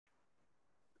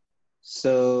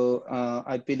So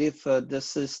I believe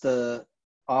this is the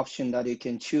option that you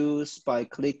can choose by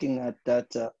clicking at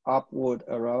that upward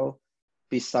arrow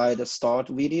beside the start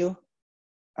video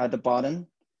at the bottom.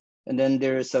 And then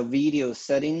there's a video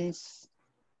settings.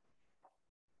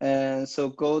 And so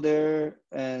go there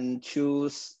and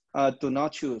choose, do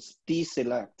not choose,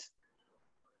 deselect,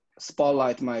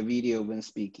 spotlight my video when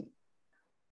speaking.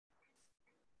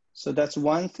 So that's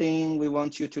one thing we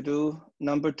want you to do.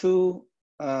 Number two,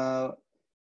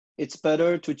 it's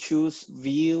better to choose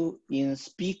view in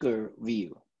speaker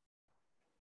view.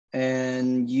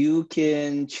 And you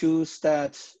can choose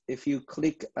that if you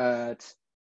click at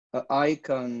an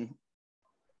icon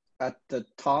at the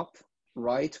top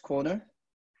right corner.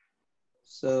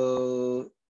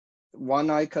 So one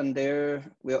icon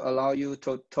there will allow you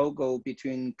to toggle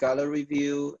between gallery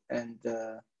view and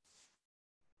the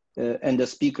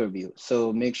speaker view.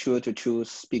 So make sure to choose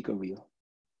speaker view.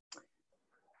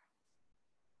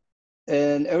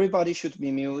 And everybody should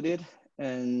be muted,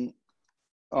 and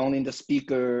only the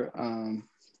speaker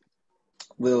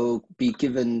will be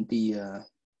given the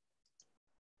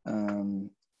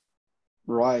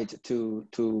right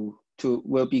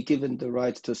will be given the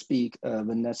right to speak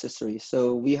when necessary.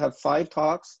 So we have 5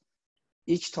 talks.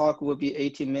 Each talk will be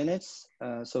 80 minutes.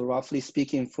 So roughly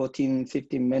speaking, 14,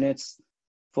 15 minutes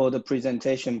for the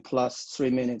presentation plus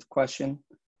 3-minute question.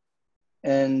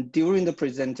 And during the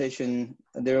presentation,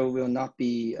 there will not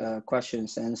be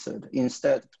questions answered.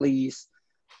 Instead, please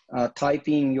type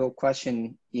in your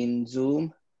question in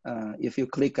Zoom. If you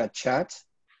click at chat,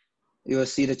 you will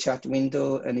see the chat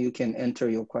window and you can enter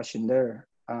your question there.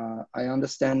 I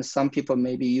understand some people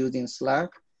may be using Slack,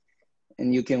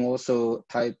 and you can also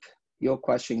type your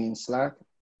question in Slack.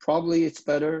 Probably it's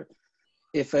better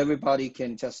if everybody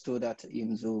can just do that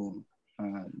in Zoom.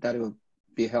 That will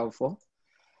be helpful.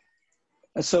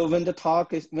 So when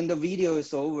the video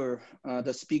is over,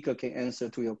 the speaker can answer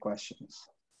to your questions.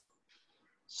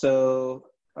 So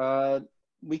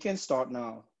we can start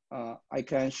now.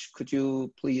 Could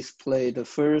you please play the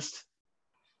first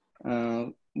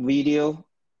video?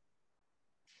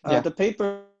 The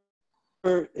paper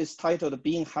is titled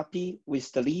 "Being Happy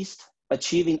with the Least: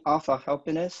 Achieving Alpha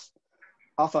Happiness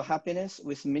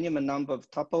with Minimum Number of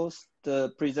Tuples."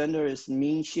 The presenter is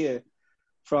Min Xie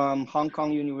from Hong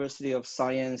Kong University of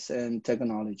Science and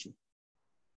Technology.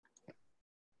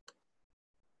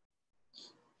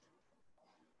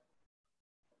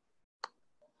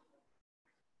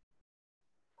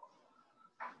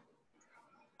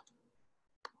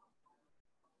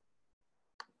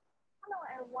 Hello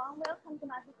everyone, welcome to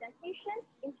my presentation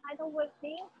entitled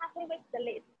 "Being Happy with the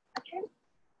Least: Achieving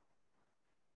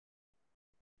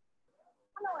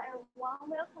Hello everyone,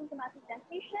 welcome to my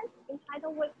presentation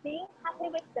entitled "Being Happy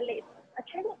with the Least: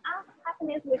 Achieving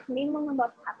Happiness with Minimum Number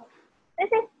of Tuples." This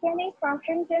is Jenny from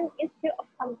Shenzhen Institute of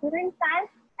Computing Science,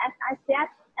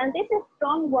 SICS, and this is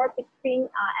strong work between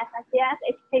SICS,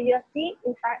 HKUSC,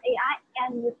 Inspire AI,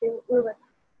 and Supervision.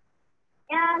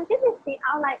 And this is the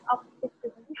outline of this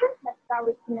presentation. Let's start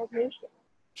with minimization.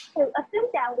 So assume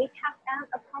that we have an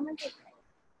apartment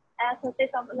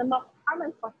consists of a number of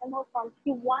apartments, for example, from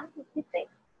P1 to P6.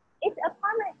 Each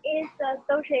apartment is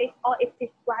associated or is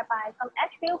described by some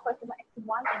attribute, for example,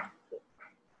 X1 and X2.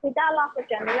 Without loss of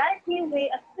generality,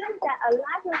 we assume that a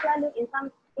larger value in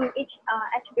each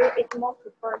attribute is more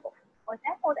preferable. For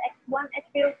example, the X1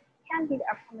 attribute can be the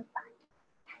apartment size.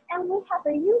 And we have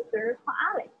a user called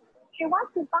Alice. She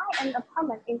wants to buy an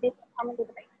apartment in this apartment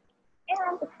database.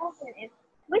 And the question is,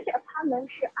 which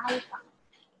apartment should Alice buy?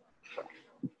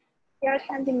 There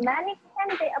can be many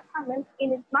candidate apartments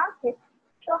in this market,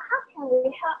 so how can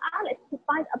we help Alice to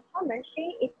find apartment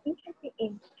she is interested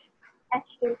in?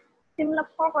 Actually, similar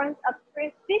programs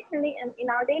appear frequently in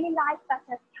our daily life, such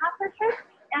as car purchase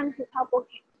and hotel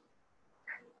booking.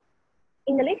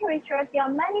 In the literature, there are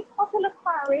many popular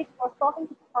queries for solving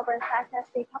this problem, such as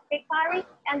the topic query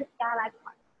and the skyline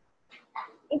query.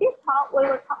 In this talk, we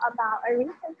will talk about a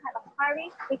recent type of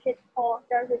query, which is called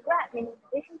the regret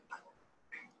minimization query.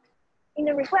 In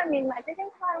the regret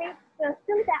minimization query, we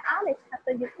assume that Alice has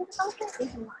a utility function in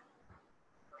her mind.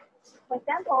 For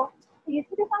example, the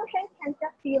utility function can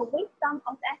just be a weight sum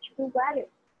of the attribute value,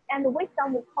 and the weight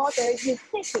sum we call the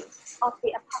utility of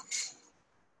the apartment.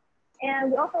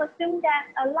 And we also assume that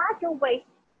a larger weight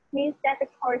means that the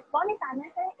corresponding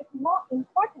dimension is more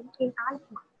important in Alice's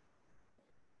mind.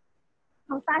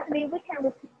 Concisely, we can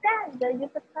represent the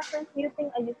user preference using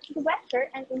a utility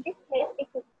vector, and in this case, it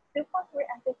is 3.3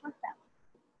 and 3.7.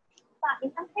 But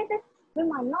in some cases, we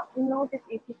might not know this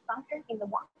utility function in the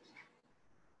one.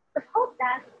 Suppose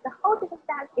that the whole data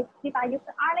set is given by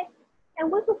user Alice, And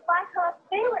we could find her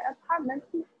favorite apartment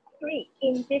P3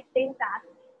 in this data set,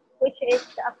 which is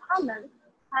the apartment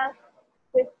has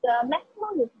with the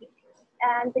maximum utility,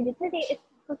 and the utility is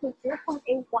equal to 0.81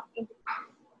 in this case.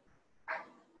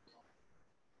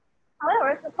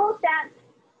 However, suppose that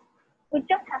we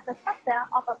just have a subset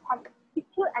of apartments P2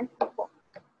 and P4.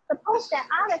 Suppose that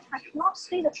Alex has not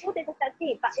seen the full data set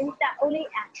C, but instead only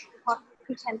N, because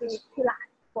he can be two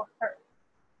lines for her.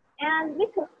 And we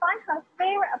could find her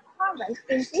favorite apartment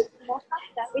in this small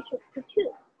subset, which is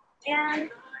P2. And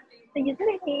the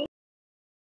utility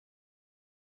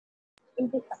in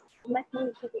this maximum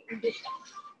utility in this.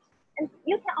 And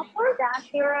you can observe that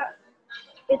there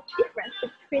is difference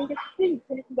between these two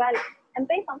utility values. And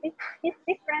based on this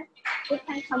difference, we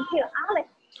can compare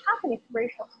Alex's happiness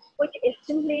ratio, which is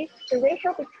simply the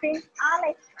ratio between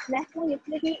Alex's maximum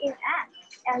utility in N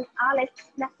and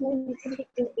Alex's maximum utility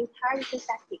in the entire utility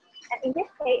set C. And in this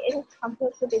case, it is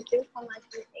computed to be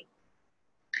 0.928.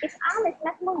 If Alex's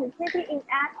maximum utility in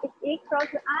N is equal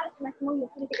to Alex's maximum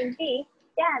utility in B,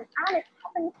 then Alex's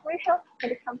happiness ratio can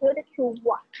be computed to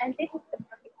 1, and this is the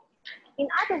perfect. In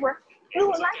other words, we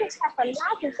would like to have a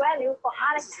larger value for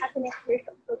Alex's happiness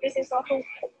ratio. So this is also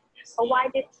why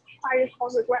this query is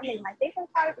called regret minimization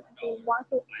query, because we want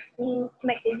to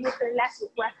make the user less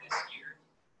regressive.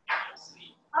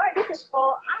 All right, this is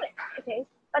for Alex, okay?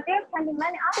 But there can be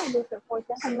many other users, for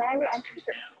example, Mary and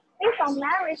Peter. Based on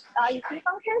Mary's utility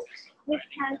functions, we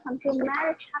can compute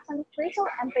Mary's happiness ratio,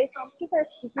 and based on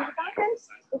Peter's utility functions,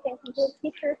 we can compute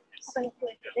Peter's happiness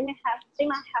ratio. They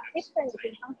might have different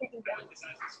utility functions in them.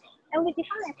 And we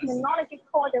define a terminology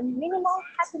called the minimum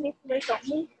happiness ratio,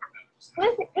 which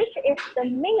is the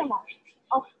minimum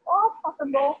of all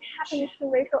possible happiness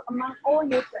ratio among all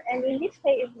users. And in this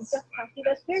case, if we just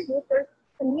consider 3 users,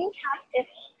 the mean cap is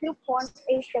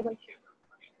 2.872.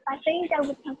 By saying that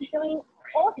we're considering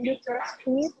all users,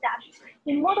 means that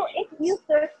we model each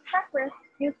user's preference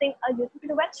using a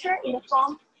utility vector in the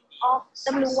form of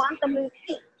W1,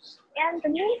 W2. And the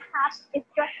mean cap is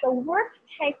just the worst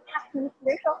case happiness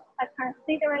ratio by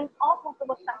considering all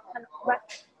possible subset of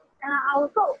vectors. And our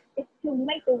goal is to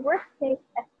make the worst case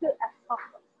as good as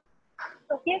possible.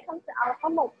 So here comes our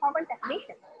formal problem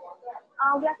definition.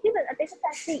 We are given a data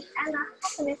set C and a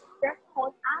happiness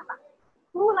threshold alpha.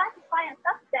 We would like to find a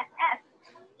subset S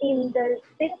in the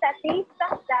data set C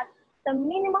such that the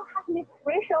minimum happiness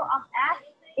ratio of S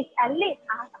is at least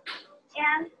alpha.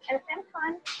 And at the same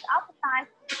time, the alpha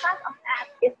size of S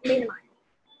is minimized.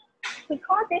 We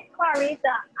call this query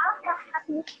the alpha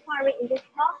happiness query in this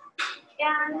talk,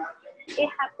 and it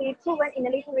has been proven in the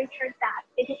literature that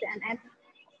it is an answer.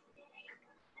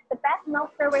 The best known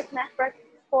service method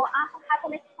for alpha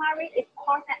happiness query is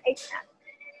called an HS.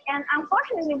 And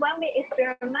unfortunately, when we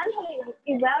experimentally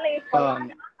evaluate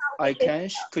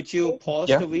could you pause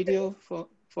the video for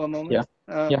a moment?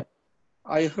 Yeah.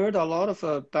 I heard a lot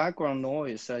of background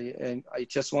noise, and I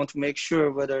just want to make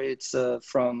sure whether it's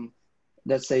from,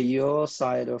 let's say, your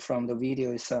side or from the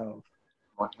video itself.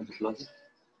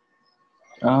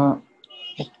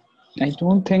 I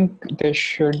don't think there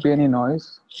should be any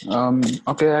noise.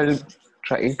 Okay, I'll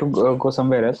try to go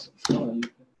somewhere else. You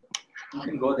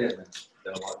can go there then.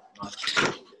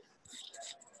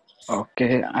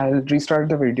 Okay, I'll restart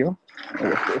the video.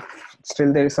 If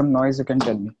still there is some noise, you can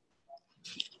tell me.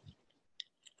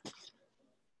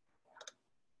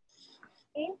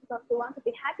 Because we want to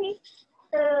be happy,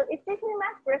 the efficient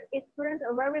method experiences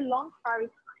a very long query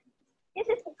time. This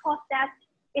is because that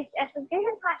its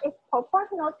execution time is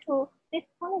proportional to this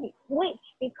quantity, which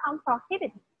becomes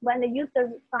prohibitive when the user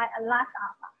requires a large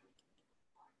alpha.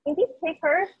 In this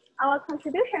paper, our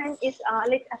contribution is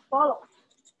listed as follows.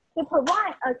 We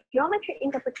provide a geometry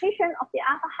interpretation of the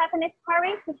alpha happiness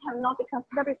query, which have not been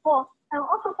considered before, and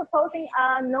also proposing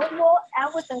a novel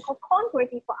algorithm called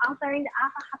congruity for answering the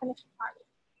alpha happiness query.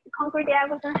 The congruity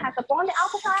algorithm has a bounded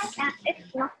alpha size, and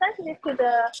it's not sensitive to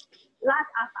the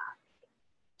large alpha.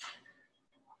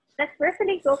 Let's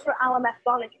briefly go through our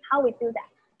methodology, how we do that.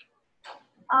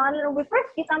 We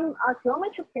first give some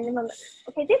geometry minimum.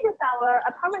 Okay, this is our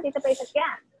apartment database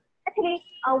again. Actually,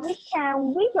 we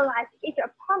can visualize each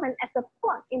apartment as a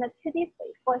point in a 2D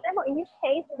space. For example, in this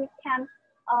case, we can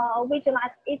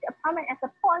visualize each apartment as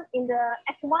a point in the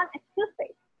X1, X2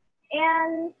 space.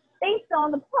 And based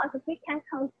on the points, we can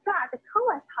construct the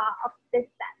convex part of this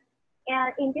set.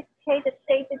 And in this case,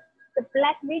 the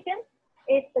black region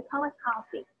is the convex part of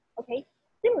this. Okay.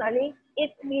 Similarly, if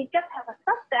we just have a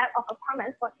subset of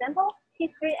apartments, for example,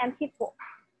 P3 and P4,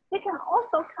 we can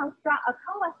also construct a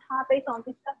convex part based on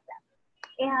this subset.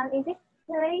 And in this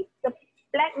case, the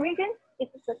black region is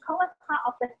the convex part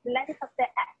of the selected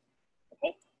subset X.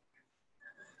 Okay.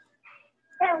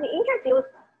 And we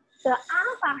introduce the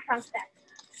α-shrunk set.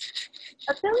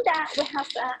 Assume that we have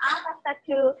an alpha set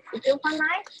to 0.9,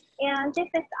 and this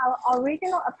is our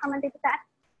original apartment data set.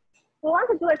 We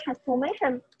want to do a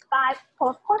transformation by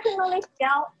proportionally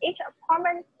scale each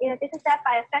apartment in a data set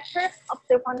by a factor of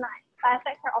 0.9, by a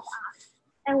factor of r.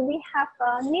 And we have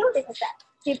a new data set,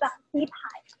 d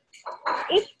pi.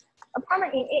 Each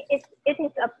apartment in it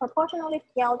is a proportionally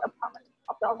scaled apartment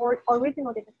of the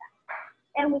original data set.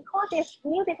 And we call this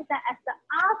new data set as the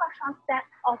α-shrunk set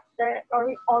of the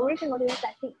original data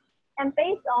set D. And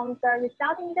based on the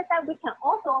resulting data set, we can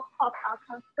also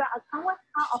construct a convex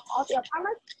car of all the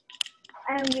apartments.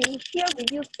 And we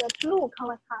use the blue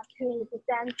convex car to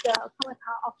represent the convex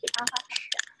car of the α-shrunk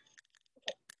set.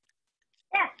 Okay.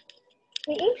 Next,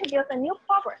 we introduce a new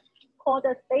problem called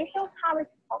the spatial coverage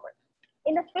problem.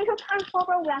 In the spatial coverage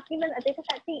problem, we are given a data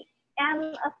set D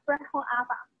and a threshold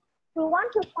alpha. We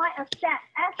want to find a set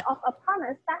S of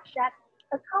apartments such that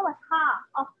the convex car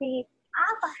of the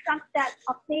α-shrunk set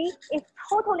of D is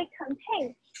totally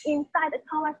contained inside the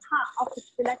convex car of the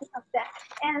selected subset.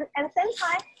 And at the same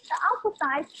time, the output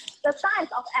size, the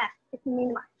size of S is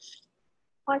minimized.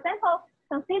 For example,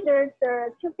 consider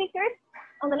the two figures.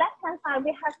 On the left-hand side,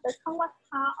 we have the convex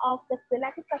car of the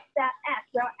selected subset S,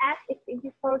 where S is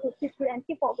equal to T3 and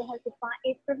T4. We have defined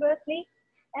it previously.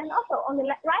 And also on the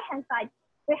right-hand side,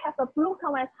 we have a blue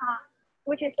convex car,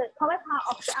 which is the convex car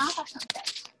of the α-shrunk set.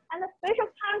 And the spatial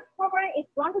coverage problem is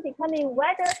going to determine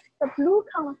whether the blue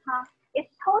convex car is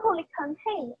totally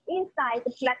contained inside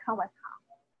the black convex car.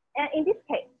 And in this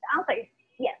case, the answer is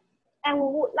yes. And we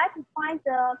would like to find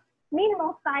the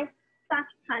minimum size such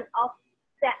kind of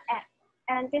set S.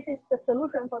 And this is the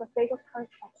solution for the spatial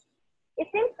coverage problem. It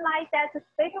seems like that the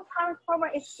spatial coverage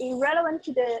problem is irrelevant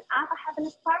to the alpha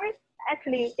happiness query.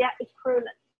 Actually, they are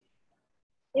equivalent.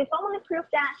 We formally prove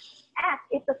that S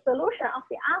is the solution of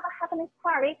the alpha happiness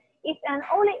query if and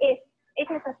only if it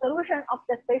is a solution of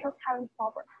the spatial coverage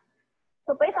problem.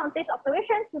 So based on these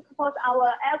observations, we propose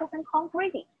our algorithm called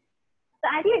greedy.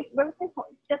 The idea is very simple.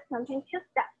 It just contains two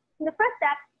steps. In the first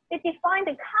step, it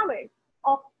defines the coverage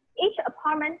of each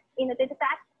apartment in the data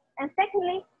set. And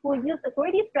secondly, we use the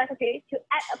greedy strategy to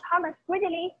add apartments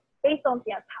greedily based on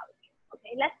their coverage.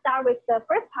 Okay, let's start with the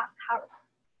first part, coverage.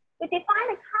 We define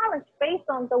the coverage based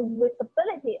on the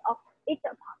visibility of each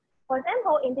apartment. For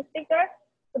example, in this figure,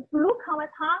 the blue convex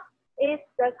car is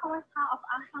the convex car of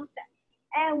α-shrunk set.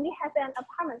 And we have an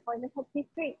apartment, for example,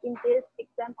 P3 in this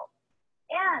example.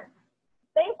 And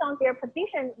based on their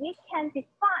position, we can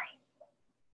define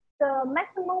the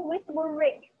maximum visible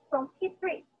range from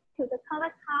P3 to the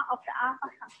convex car of the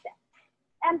α-shrunk set.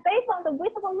 And based on the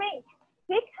visible range,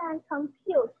 we can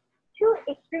compute two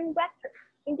extreme vectors.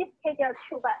 In this case, there are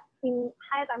two, but in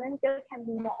higher dimension, there can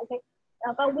be more, okay?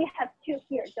 But we have two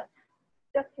here,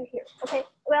 just two here, okay?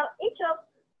 Well, each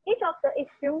of the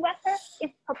extreme vectors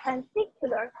is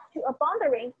perpendicular to a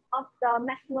boundary of the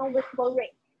maximum visible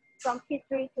range from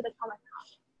P3 to the convex car,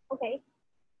 okay?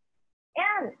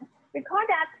 And recall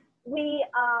that we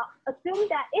assume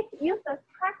that each user's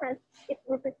preference is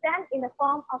represented in the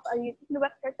form of a utility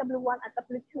vector W1 and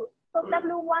W2. So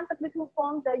W1, W2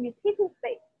 form the utility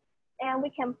space. And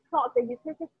we can plot the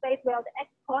utility space where the x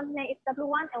coordinate is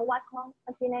W1 and y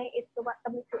coordinate is the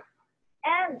W2.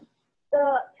 And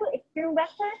the two extreme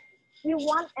vectors,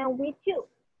 V1 and V2,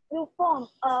 will form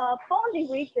a boundary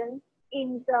region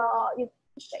in the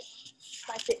utility space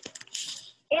like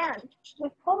this. And we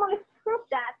formally prove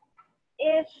that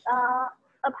if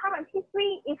apartment P3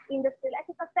 is in the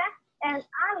selected subset and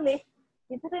Alice's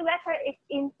utility vector is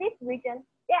in this region,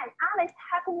 then Alice's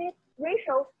happiness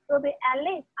ratio will be at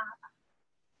least alpha.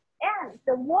 And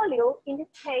the volume, in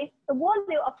this case, the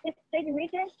volume of this state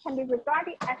region can be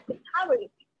regarded as the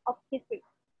coverage of P3.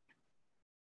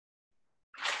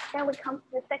 Then we come to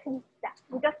the second step.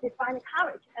 We just define the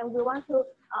coverage, and we want to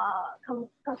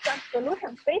construct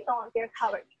solutions based on their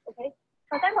coverage. Okay.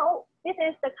 For example, this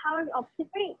is the coverage of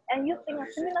P3, and using a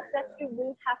similar strategy, we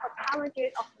have a coverage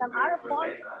of some other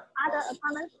forms, other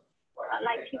apartments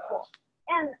like P4.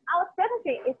 And our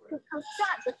strategy is to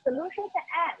construct the solution to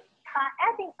add by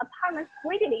adding apartments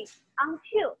greedily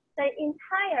until the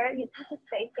entire utility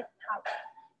space is covered.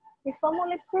 We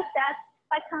formally prove that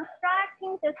by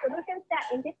constructing the solution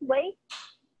set in this way,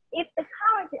 if the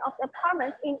coverage of the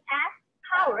apartments in S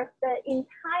covers the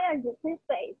entire utility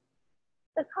space,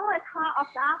 the convex car of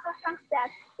the α-shrunk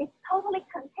set is totally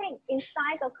contained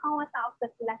inside the convex of the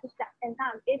selected set, and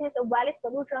thus it is a valid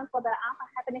solution for the alpha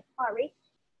happiness query.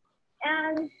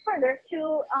 And further,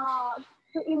 to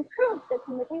improve the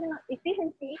computational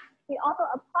efficiency, we also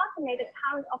approximate the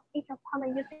coverage of each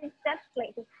apartment using step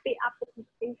plane to speed up the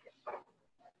computation.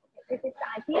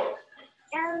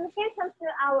 here comes to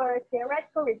our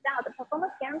theoretical result, the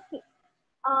performance guarantee.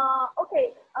 Our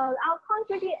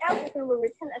congruity algorithm will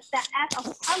return a set S of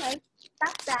elements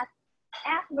such that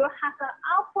S will have an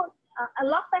output, a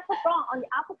log cycle bond on the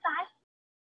output side.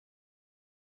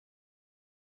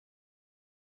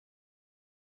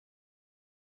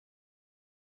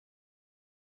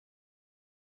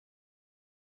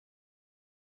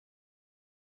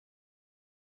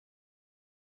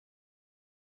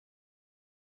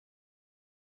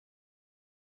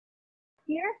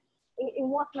 Here, it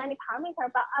involves many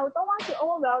parameters, but I don't want to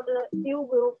overwhelm the view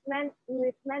with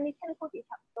many technical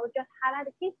details. So just highlight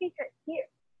the key features here.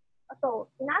 So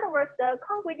in other words, the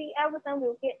congruity algorithm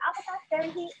will get alpha size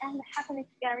guarantee and the happiness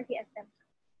guarantee at the same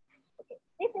time. Okay,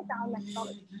 this is our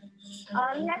methodology.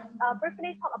 Next,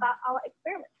 briefly talk about our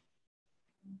experiments.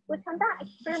 We conduct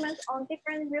experiments on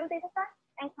different real data sets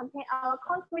and compare our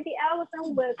congruity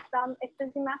algorithm with some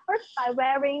existing methods by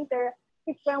varying the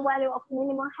different value of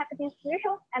minimum happiness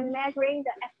threshold and measuring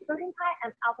the exclusion time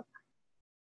and alpha time.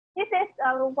 This is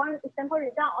one example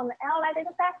result on the airline data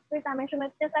set,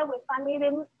 three-dimensional data set with 5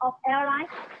 million of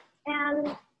airlines.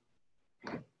 And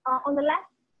on the left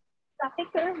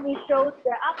picture, we show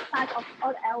the alpha size of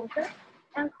all the algorithms.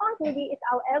 And congruity is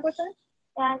our algorithm.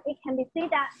 And it can be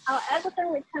seen that our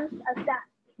algorithm returns a set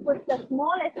with the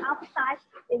smallest alpha size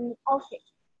in all cases.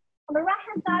 On the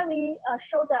right-hand side, we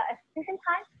show the execution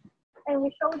time. And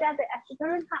we show that the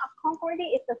execution time of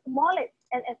congruity is the smallest,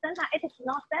 and at the same time, it is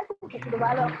not sensitive to the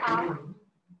value of R.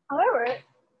 However,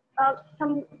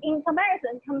 in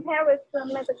comparison, compared with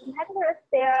some of the competitors,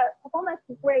 their performance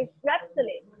degrades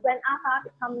rapidly when alpha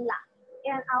becomes large,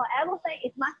 and our algorithm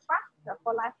is much faster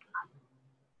for large alpha.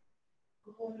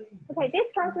 Okay, this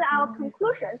comes to our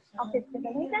conclusions of this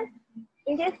presentation.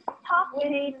 In this talk,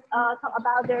 we talk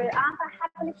about the alpha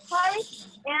happiness query,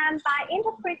 and by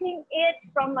interpreting it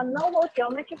from a novel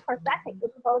geometric perspective, we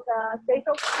propose a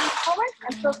spatial component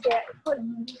and prove their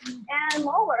equivalence. And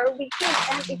moreover, we give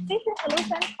an efficient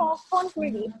solution for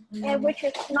congruity, which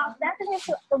is not sensitive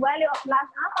to the value of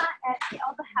large alpha, and it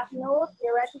also has no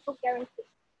theoretical guarantee.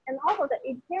 And also, the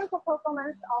empirical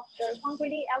performance of the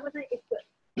congruity algorithm is good.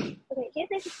 Okay,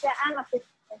 this is the end of this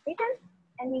presentation.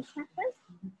 Any questions?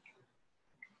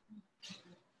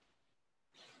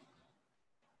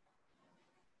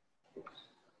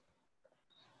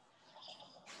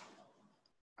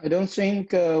 I don't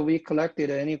think we collected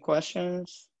any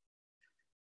questions.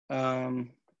 Let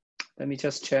me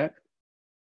just check.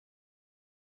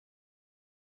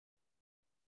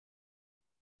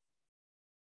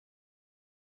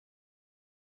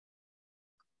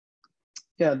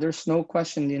 Yeah, there's no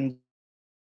question in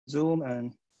Zoom,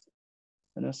 and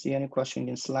I don't see any question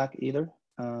in Slack either.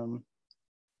 I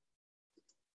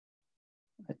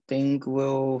think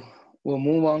we'll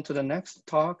move on to the next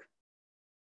talk.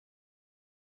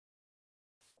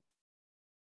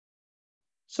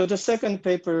 So the second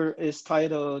paper is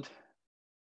titled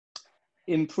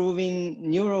Improving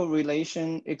Neural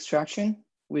Relation Extraction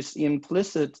with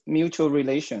Implicit Mutual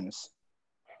Relations.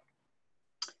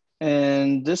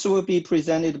 And this will be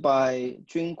presented by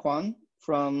Jun Quan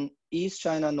from East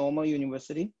China Normal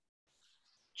University.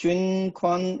 Jun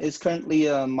Quan is currently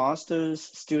a master's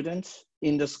student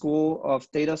in the School of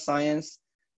Data Science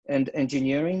and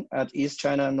Engineering at East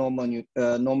China Normal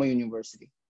University.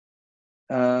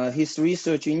 His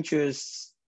research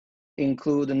interests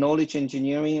include knowledge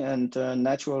engineering and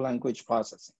natural language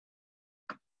processing.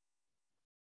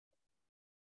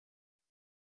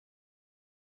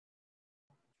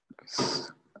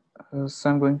 So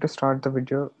I'm going to start the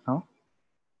video now.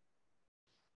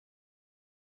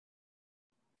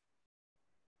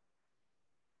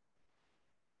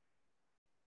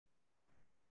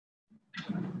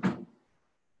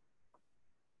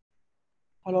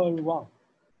 Hello everyone,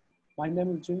 my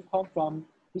name is Jun Quan from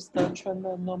Eastern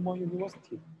China Normal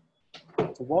University.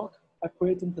 The work I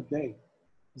present today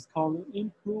is called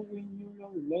Improving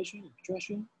Neural Relation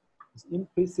Extraction with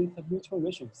Implicit Mutual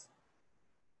Relations.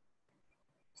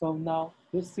 So now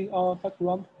let's see our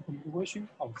background configuration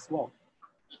of this work.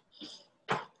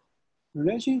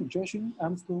 Relation extraction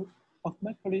aims to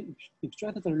automatically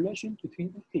extract the relation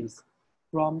between entities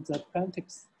from the plain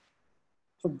text.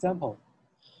 For example,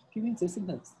 given this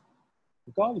sentence,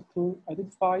 the goal is to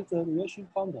identify the relation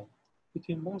found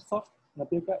between Microsoft and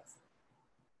Bill Gates.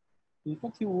 The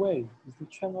effective way is to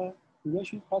train a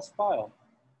relation classifier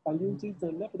by using the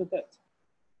labeled data.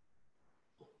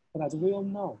 But as we all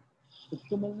know, the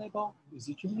human label is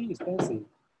extremely expensive,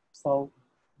 so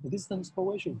the distance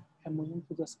correlation can move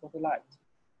into the spotlight.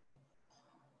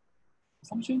 The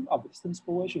assumption of distance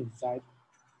correlation is that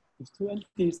if two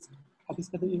entities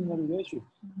participate in a relation,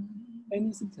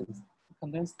 any sentence that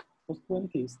contains those two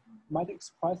entities might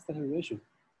express that relation.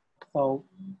 So,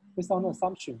 based on the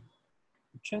assumption,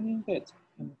 the training data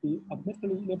can be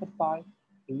automatically labeled by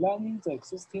aligning the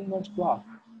existing knowledge graph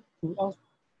to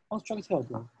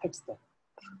unstructured text.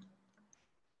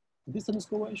 Distance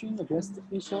supervision addresses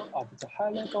the issue of the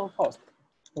high-level cost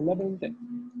for labeling data.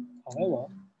 However,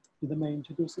 it may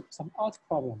introduce some other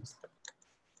problems.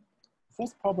 The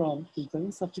first problem is the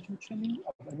insufficient training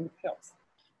of NLP pairs.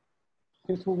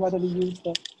 Take two widely used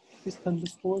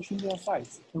distance supervision data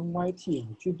sets, NYT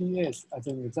and GBS, as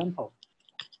an example.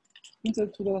 In the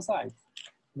two data sets,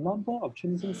 the number of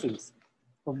training instances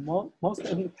for most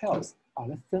NLP pairs are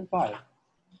less than 5.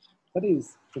 That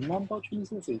is, the number of training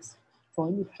instances for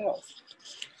any pairs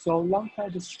show long-tail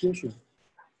distribution.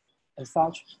 As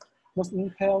such, most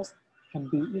NLP pairs can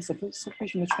be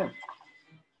insufficiently trained,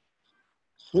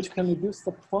 which can reduce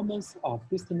the performance of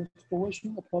distance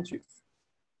supervision approaches.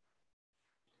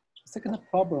 The second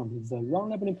problem is the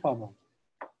wrong labeling problem.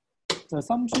 The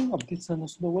assumption of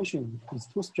distance supervision is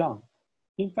too strong.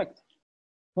 In fact,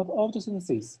 not all the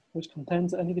sentences which contain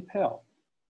the entity pair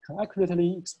can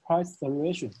accurately express the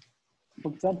relation.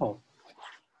 For example,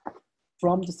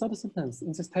 from the third sentence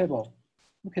in this table,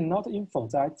 we cannot infer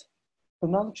that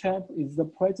Donald Trump is the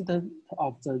president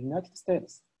of the United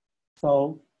States.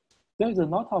 So there is a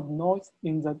lot of noise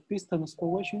in the distance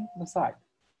supervision side.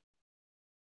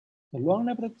 The wrong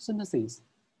labeled sentences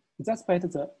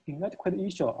exacerbate the inadequate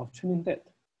issue of training data.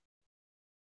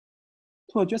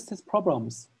 To address these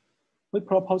problems, we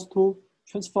propose to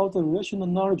transfer the relational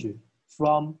knowledge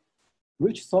from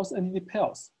rich source entity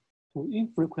pairs to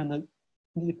infrequent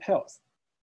entity pairs,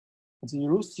 as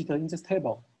illustrated in this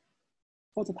table.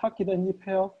 For the target entity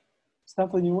pair,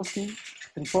 Stanford University,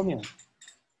 California,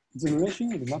 the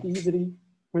relation is not easily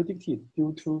predicted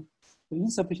due to the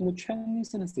insufficient training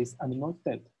sentences and knowledge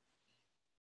data.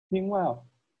 Meanwhile,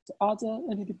 the other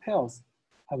entity pairs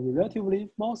have relatively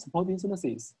more supporting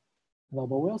sentences, and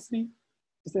obviously,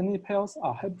 these entity pairs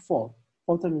are helpful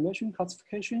for the relation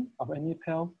classification of entity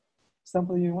pair,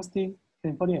 Stanford University,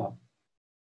 California,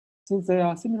 since they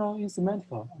are similar in semantic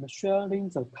and sharing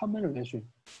the common relation.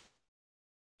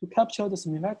 To capture the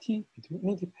similarity between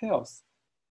entity pairs,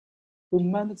 we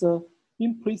mend the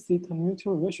implicit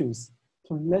mutual relations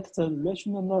to let the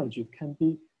relational knowledge can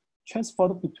be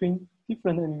transferred between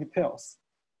different entity pairs.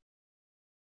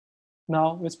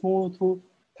 Now let's move to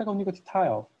technical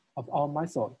detail of our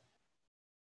method.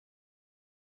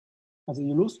 As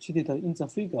illustrated in the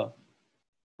figure,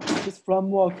 this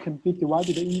framework can be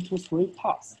divided into 3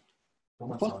 parts.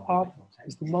 The first part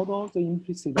is to model the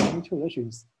implicit mutual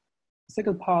relations. The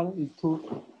second part is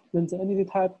to learn the entity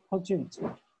type constraint.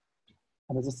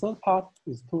 And the third part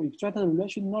is to extract the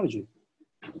relation knowledge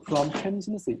from training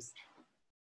sentences.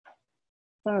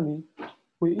 Finally,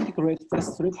 we integrate these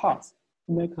 3 parts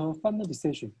to make a final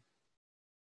decision.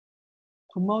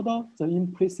 To model the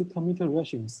implicit mutual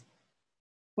relations,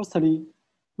 firstly,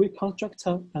 we construct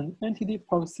an entity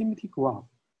proximity graph,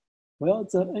 where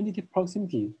the entity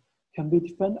proximity can be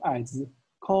defined as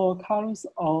co-occurrence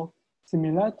or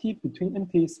similarity between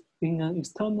entities in an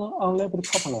external unlabeled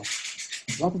coupler,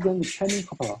 rather than the training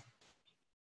coupler.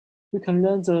 We can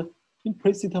learn the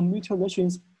implicit mutual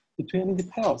relations between entity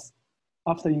pairs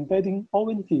after embedding all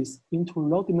entities into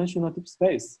low-dimensional deep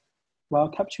space, while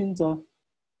capturing the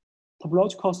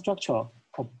topological structure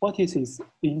of vertices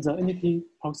in the entity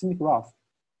proximity graph.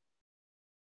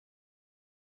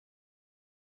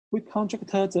 We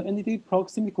constructed the entity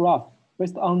proximity graph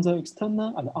based on the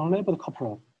external and unlabeled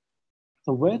coupler.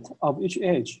 The weight of each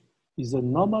edge is the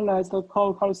normalized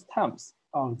co-occurrence times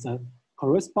of the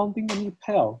corresponding entity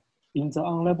pair in the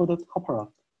unlabeled coupler.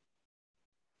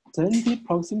 The entity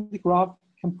proximity graph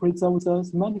can preserve the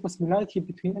semantic similarity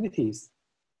between entities.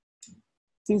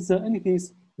 Since the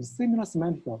entities with similar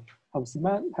semantic have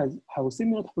similar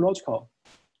topological,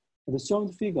 as shown in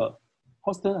the figure,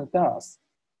 Houston and Dallas,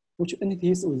 which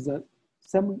entities with the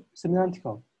same semantic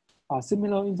are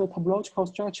similar in the topological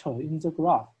structure in the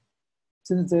graph,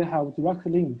 since they have direct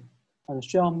link and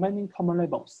share many common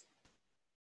labels.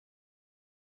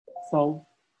 So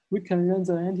we can learn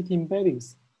the entity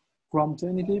embeddings from the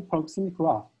entity proximity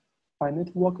graph by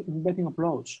network embedding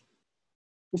approach.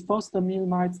 We first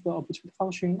minimize the objective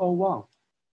function O1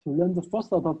 to learn the first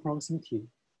order proximity,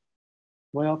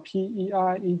 where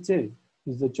PEI-EJ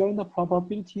is the joint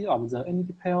probability of the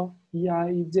entity pair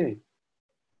EI-EJ.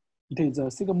 It is a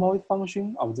sigmoid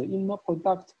function of the inner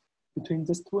product between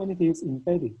these 2 entities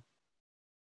embedding.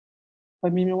 By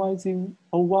minimizing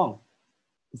O1,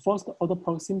 the first order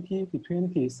proximity between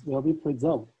entities will be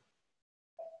preserved.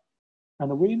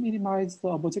 And we minimize the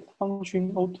objective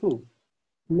function O2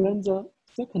 learn the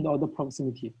second order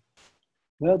proximity,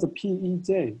 where the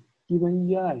PEJ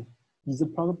given EI is the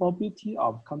probability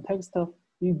of context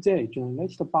EJ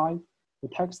generated by the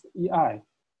text EI.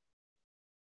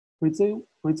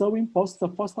 Resolving both the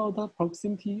first order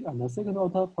proximity and the second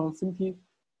order proximity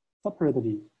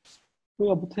separately, we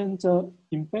obtain the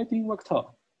embedding vector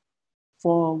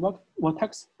for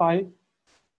vertex by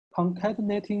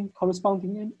concatenating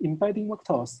corresponding embedding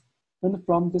vectors and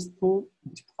from these two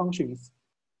functions.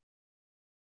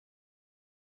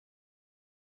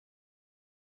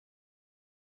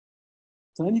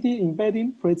 The entity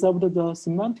embedding preserved the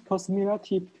semantic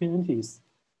similarity between entities.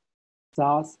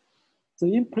 Thus,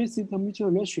 the implicit mutual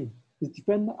relation is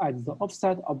defined as the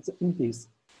offset of the entities,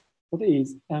 that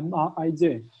is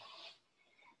MRIJ.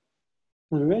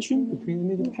 The relation between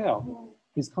entity pair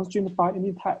is constrained by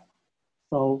entity type.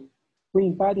 So we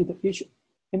embedded each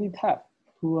entity type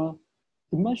to a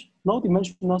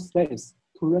low-dimensional space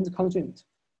to run the constraint.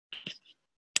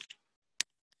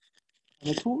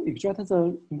 And to extract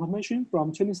the information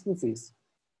from training synthesis,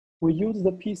 we use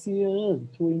the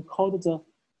PCNN to encode the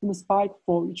synthesis spike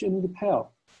for each entity pair,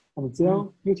 and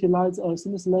then utilize a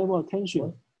synthesis level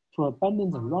attention to abandon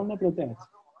the wrong level depth.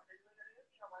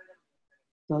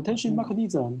 The attention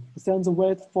mechanism assigns the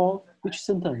weight for each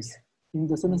sentence in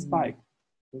the sentence spike.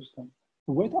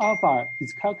 The weight alpha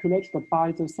is calculated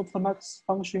by the softmax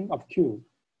function of Q.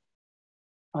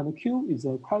 And Q is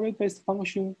a query-based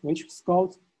function which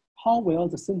scores how well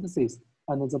the synthesis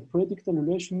and the predicted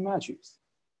relation matches.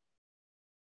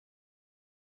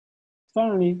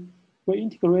 Finally, we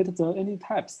integrate the entity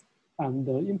types and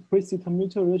the implicit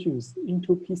mutual relations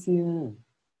into PCNN.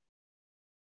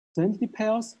 The entity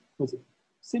pairs with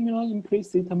similar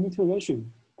implicit mutual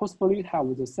relation possibly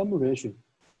have the same relation.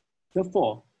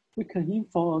 Therefore, we can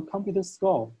infer a confidence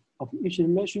score of each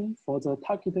relation for the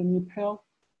target entity pair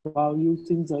while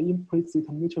using the implicit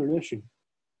mutual relation.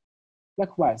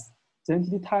 Likewise, the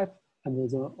entity type and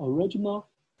the original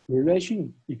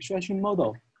relation extraction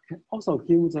model can also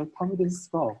give the confidence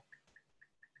score.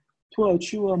 To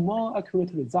achieve a more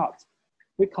accurate result,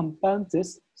 we combine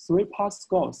these three part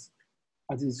scores,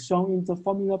 as is shown in the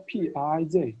formula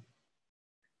PRIJ.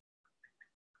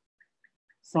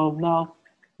 So now,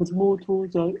 let's move to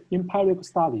the empirical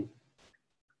study.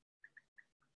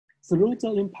 Through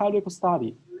the empirical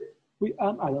study, we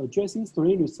aim at addressing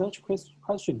three research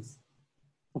questions.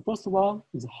 The first one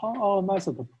is how our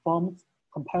method performs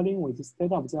comparing with the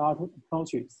state-of-the-art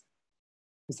approaches.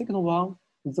 The second one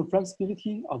is the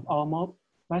flexibility of our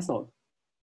method.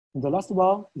 And the last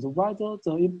one is whether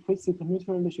the implicit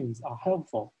mutual relations are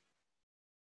helpful.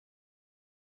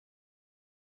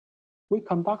 We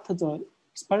conducted the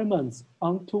experiments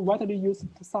on two widely used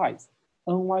sites,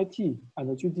 NYT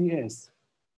and GDS.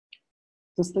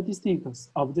 The statistics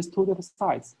of these two data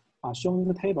sites are shown in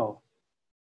the table.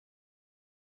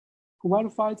 To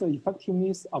verify the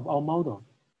effectiveness of our model,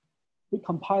 we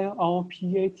compare our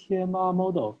PATMR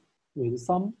model with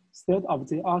some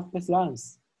state-of-the-art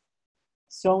baselines.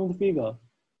 Shown in the figure,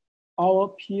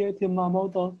 our PATMR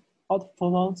model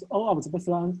outperforms all of the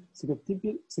baselines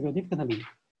significantly.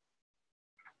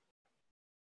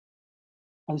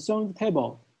 As shown in the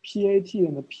table, PAT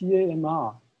and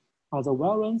PAMR are the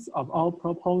variants of our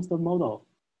proposed model,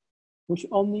 which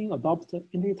only adopt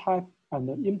entity type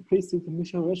and implicit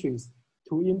mutual relations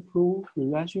to improve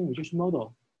relation rejection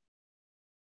model.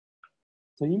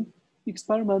 The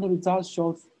experimental results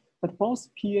shows that both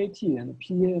PAT and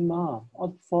PAMR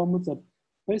outperform the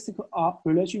basic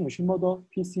relation rejection model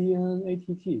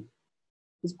PCNATT.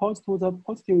 This points to the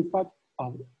positive effect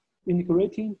of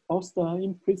integrating both the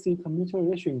implicit mutual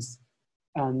relations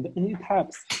and entity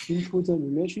types into the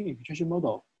relation integration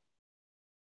model.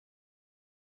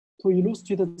 To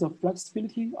illustrate the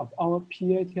flexibility of our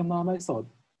PATMR method,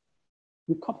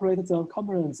 we incorporate the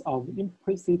components of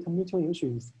implicit mutual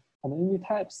relations and entity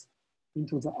types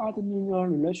into the other linear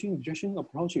relation injection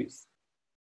approaches.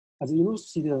 As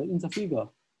illustrated in the figure,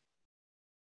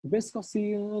 the basic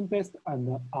CNN-based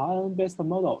and RN-based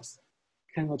models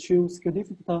can achieve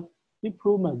significant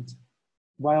improvement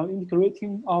while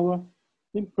integrating our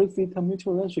implicit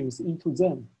mutual relations into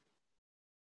them.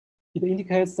 It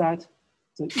indicates that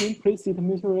the implicit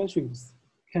mutual relations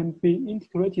can be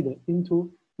integrated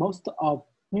into most of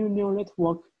neural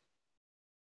network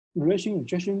relation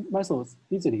injection methods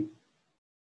easily.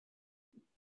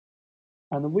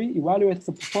 And we evaluate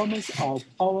the performance of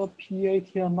our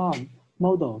PATMR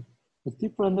model with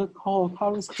different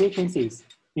co-occurrence frequencies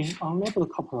in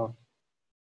unlabeled coupler.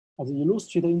 As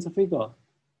illustrated in the figure,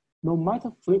 no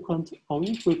matter frequent or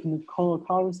infrequent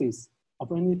co-occurrences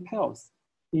of any pairs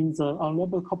in the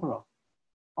unlabeled coupler,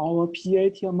 our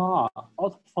PATMR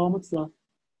outperforms the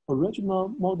original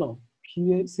model,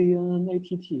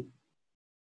 PCNATT.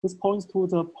 This points to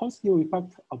the positive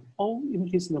effect of all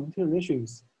implicit material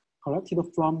relations collected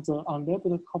from the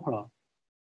unlabeled coupler.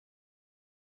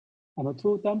 And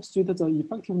to demonstrate the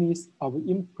effectiveness of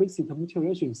implicit material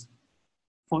relations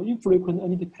for infrequent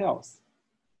entity pairs,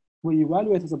 we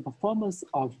evaluate the performance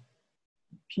of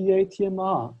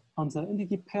PATMR on the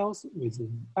entity pairs with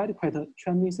adequate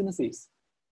training synthesis.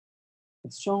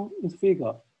 As shown in the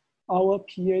figure, our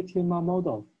PATMR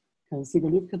model can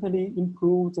significantly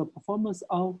improve the performance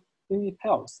of entity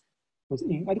pairs with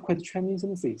inadequate training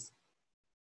synthesis.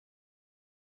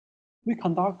 We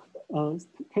conduct a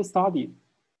case study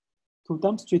to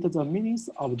demonstrate the meanings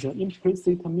of the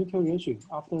implicit mutual relation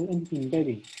after entity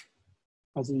embedding.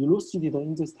 As illustrated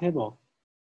in this table,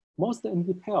 most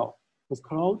entity pair with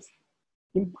close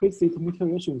implicit mutual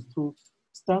relations to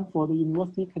Stanford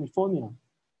University, California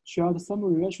share the same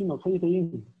relation located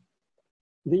in.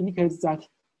 It indicates that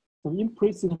the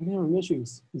implicit mutual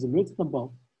relations is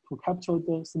reasonable to capture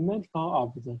the semantic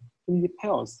of the entity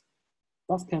pairs.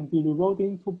 Thus can be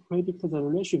rewarding to predict the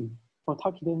relation for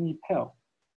target entity pair.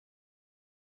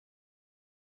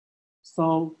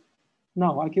 So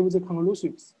now I give the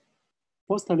conclusions.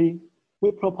 Firstly,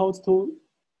 we propose to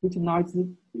utilize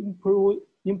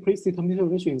implicit mutual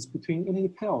relations between entity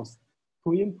pairs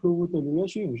to improve the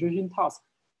relation initiation task.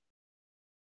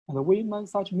 And we mine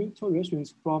such mutual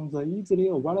relations from the easily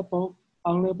available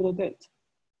unlabeled data.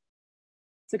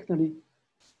 Secondly,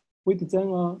 we design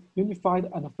a unified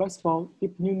and flexible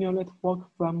deep neural network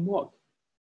framework,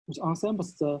 which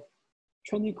ensembles the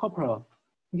training coupler,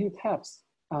 entity types,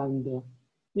 and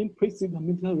implicit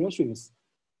mutual relations.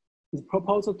 It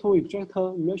proposes to extract a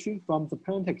relation from the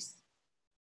plaintext.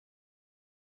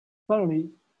 Finally,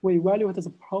 we evaluate the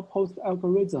proposed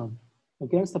algorithm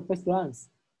against the baselines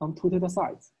on two data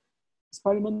sets.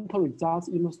 Experimental results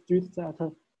illustrate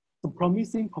that the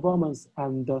promising performance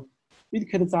and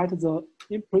indicate that the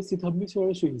implicit mutual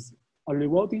relations are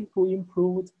rewarding to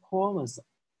improve the performance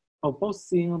of both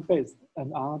CNN-based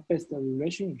and R-based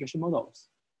relation injection models.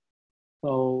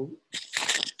 So,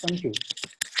 thank you.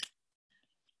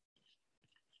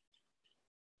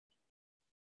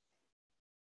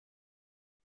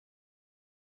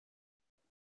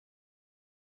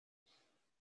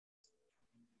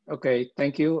 Okay,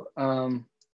 thank you.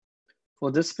 For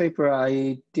this paper,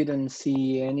 I didn't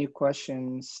see any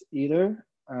questions either.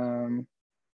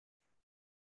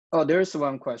 Oh, there's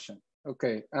one question.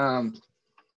 Okay,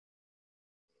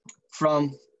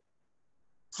 from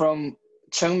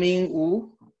Chengming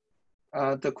Wu,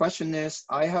 the question is,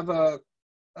 I have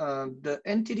the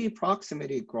entity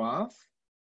proximity graph.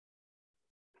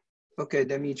 Okay,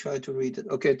 let me try to read it.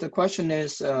 Okay, the question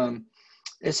is,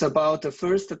 it's about the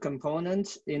first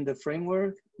component in the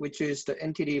framework, which is the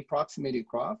entity proximity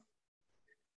graph.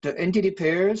 The entity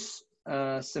pairs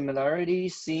similarity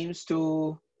seems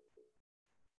to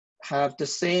have the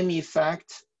same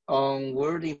effect on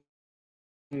word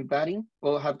embedding,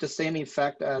 or have the same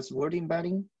effect as word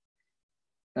embedding.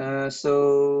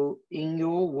 So in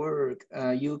your work,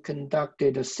 you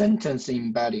conducted a sentence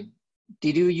embedding.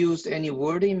 Did you use any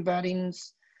word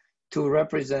embeddings to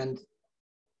represent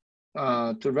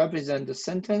the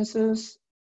sentences?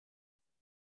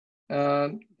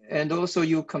 And also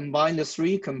you combine the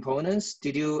three components.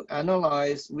 Did you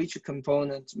analyze which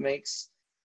component makes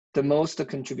the most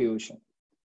contribution?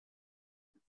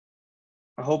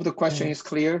 I hope the question is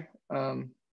clear.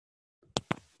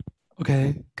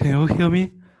 Okay, can you hear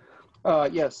me?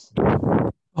 Yes.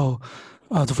 Oh,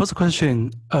 the first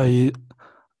question,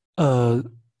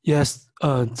 yes,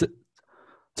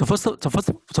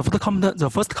 the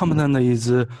first component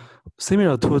is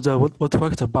similar to the word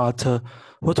vector, but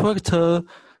word vector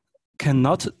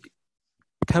cannot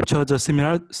capture the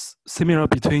similar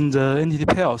between the entity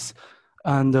pairs,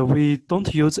 and we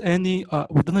don't use any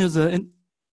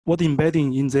word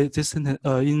embedding in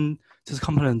in this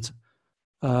component.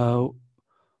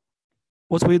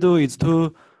 What we do is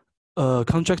to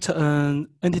construct an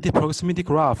entity proximity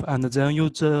graph and then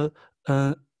use a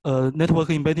network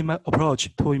embedding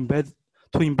approach to embed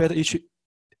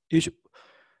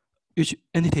each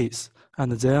entities,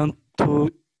 and then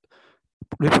to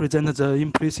represent the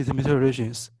implicit mutual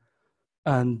relations.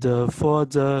 And for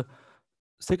the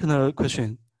second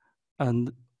question,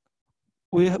 and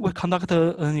we conduct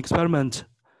an experiment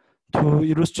to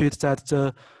illustrate that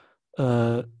the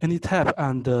entity type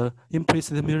and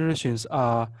implicit mutual relations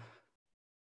are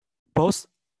both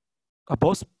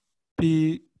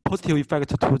be positive effect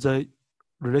to the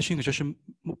relation injection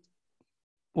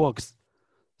works.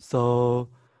 So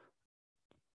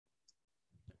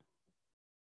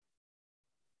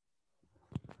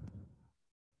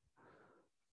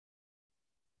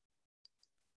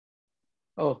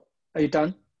Oh, are you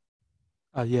done?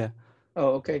 Yeah.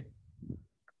 Oh, okay.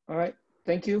 All right,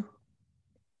 thank you.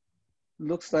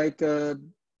 Looks like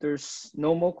there's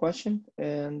no more question,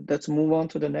 and let's move on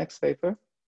to the next paper.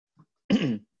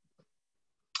 The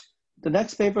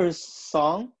next paper is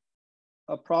Song,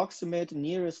 Approximate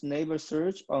Nearest Neighbor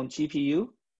Search on GPU.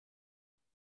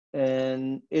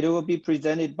 And it will be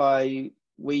presented by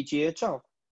Weijie Zhao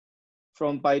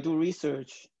from Baidu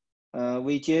Research.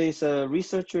 Weijie is a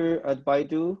researcher at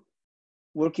Baidu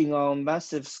working on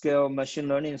massive scale machine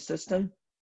learning system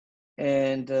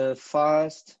and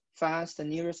fast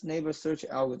nearest neighbor search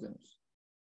algorithms.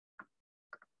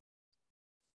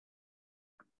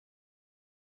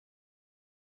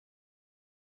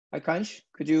 Akansh,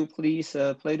 could you please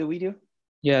play the video?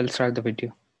 Yeah, I'll start the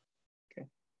video. Okay.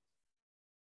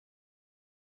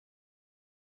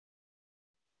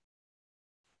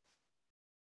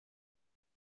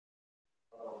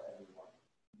 Hello everyone.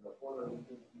 In the following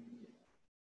 15 minutes,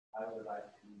 I would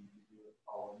like to review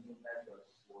our new methods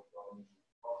for solving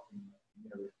approximate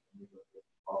nearest neighborhood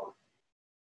problem.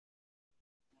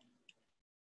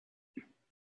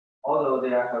 Although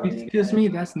they are Excuse me,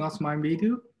 that's not my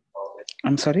video.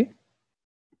 I'm sorry?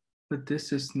 But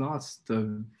this is not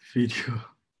the video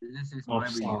This is of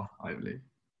Song, I believe.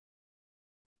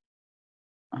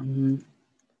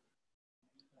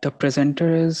 The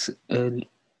presenter is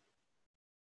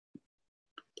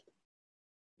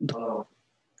Hello.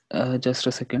 just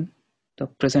a second. The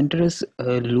presenter is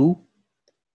Lou.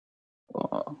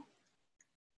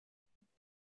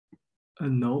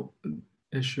 No,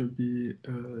 it should be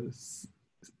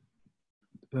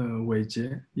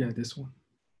Weijie. Yeah, this one.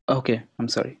 Okay, I'm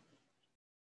sorry.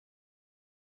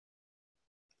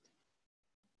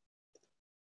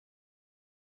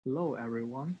 Hello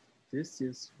everyone, this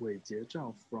is Weijie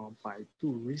Zhao from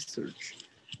Baidu Research.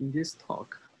 In this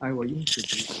talk, I will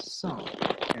introduce Song,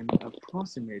 an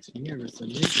approximate nearest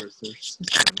neighbor search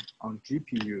system on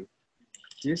GPU.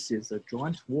 This is a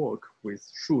joint work with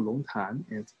Shulong Tan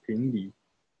and Ping Li.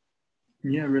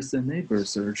 Nearest neighbor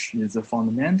search is a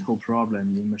fundamental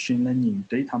problem in machine learning,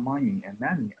 data mining, and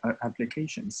many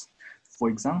applications. For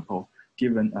example,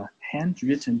 given a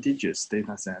handwritten digits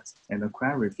dataset and a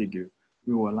query figure,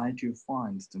 we would like to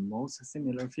find the most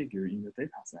similar figure in the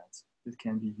dataset. It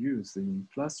can be used in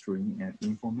clustering and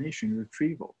information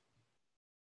retrieval.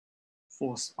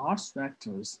 For sparse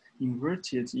vectors,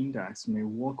 inverted index may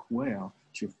work well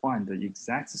to find the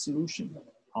exact solution.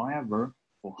 However,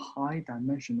 for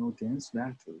high-dimensional dense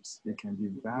vectors, it can be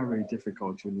very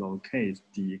difficult to locate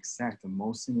the exact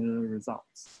most similar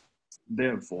results.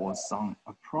 Therefore, some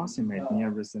approximate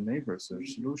nearest neighbor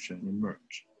search solution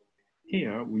emerge.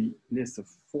 Here, we list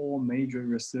 4 major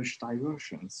research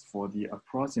directions for the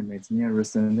approximate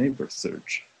nearest neighbor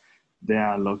search. They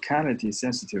are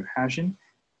locality-sensitive hashing,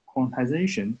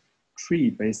 quantization,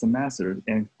 tree-based method,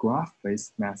 and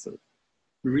graph-based method.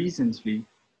 Recently,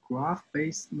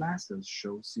 graph-based methods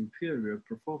show superior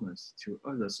performance to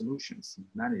other solutions in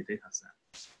many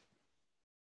datasets.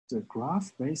 The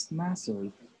graph-based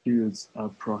method builds a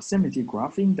proximity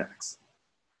graph index.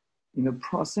 In the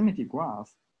proximity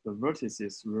graph, the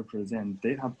vertices represent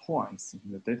data points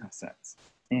in the dataset,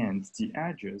 and the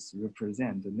edges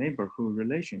represent the neighborhood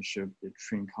relationship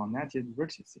between connected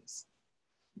vertices.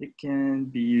 It can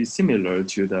be similar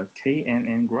to the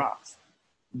KNN graph.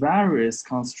 Various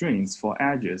constraints for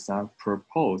edges are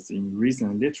proposed in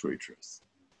recent literatures.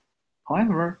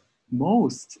 However,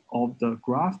 most of the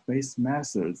graph-based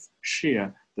methods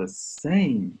share the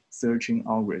same searching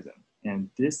algorithm, and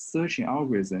this searching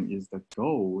algorithm is the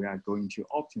goal we are going to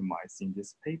optimize in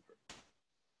this paper.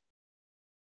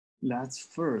 Let's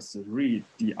first read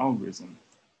the algorithm.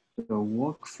 The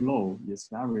workflow is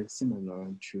very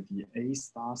similar to the A*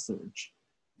 search.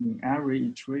 In every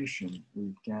iteration,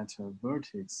 we get a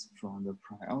vertex from the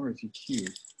priority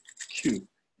queue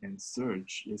and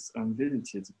search its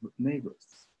unvisited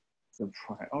neighbors. The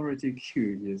priority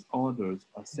queue is ordered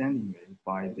ascendingly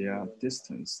by their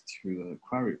distance to the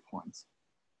query point.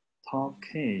 Top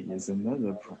K is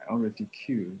another priority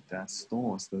queue that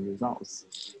stores the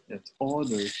results. It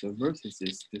orders the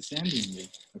vertices descendingly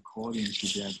according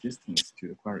to their distance to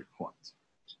the query point.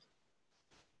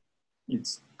 It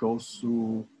goes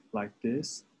through like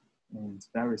this, and it's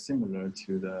very similar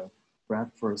to the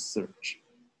breadth-first search.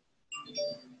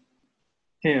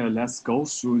 Here, let's go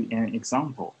through an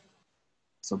example.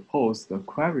 Suppose the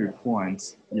query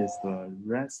point is the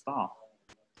red star.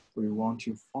 We want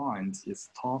to find its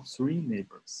top 3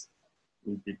 neighbors.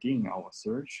 We begin our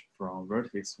search from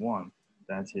vertex 1.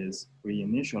 That is, we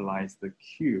initialize the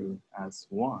queue as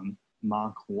 1,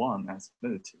 mark 1 as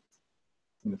visited.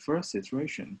 In the first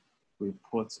iteration, we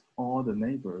put all the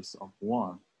neighbors of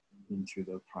 1 into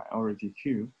the priority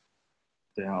queue.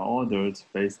 They are ordered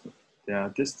based on their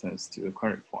distance to the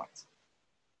query point.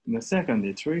 In the second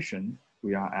iteration,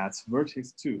 we are at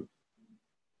vertex 2.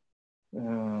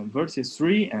 Vertex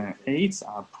 3 and 8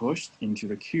 are pushed into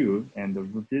the queue and the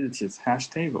visited hash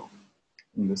table.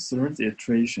 In the third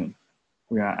iteration,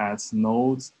 we are at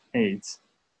node 8.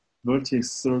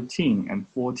 Vertex 13 and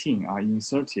 14 are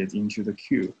inserted into the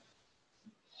queue.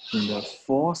 In the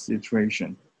fourth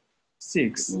iteration,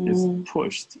 6 is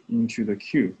pushed into the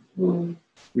queue.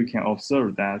 We can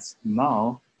observe that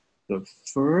now the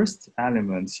first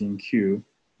element in queue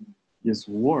is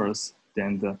worse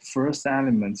than the first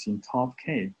element in top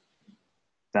K.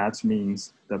 That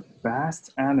means the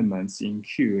best element in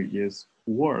queue is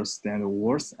worse than the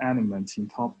worst element in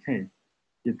top K.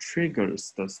 It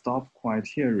triggers the stop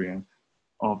criterion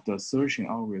of the searching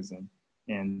algorithm,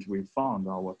 and we found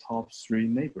our top 3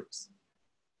 neighbors.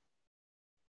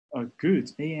 A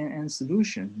good ANN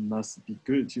solution must be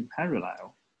good to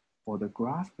parallel. For the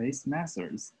graph-based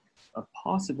methods, a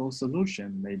possible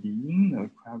solution may be inner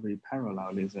query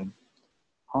parallelism.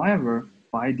 However,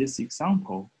 by this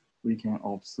example, we can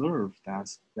observe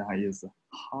that there is a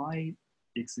high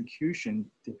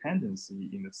execution dependency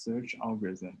in the search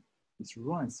algorithm. It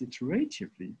runs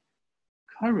iteratively.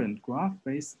 Current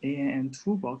graph-based ANN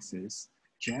toolboxes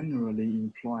generally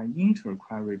employ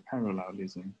inter-query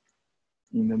parallelism.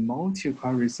 In the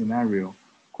multi-query scenario,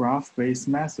 graph-based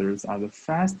methods are the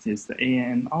fastest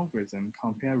ANN algorithm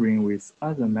comparing with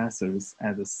other methods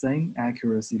at the same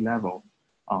accuracy level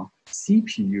on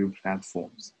CPU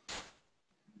platforms.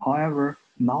 However,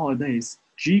 nowadays,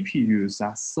 GPUs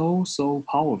are so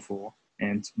powerful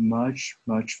and much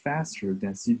faster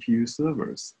than CPU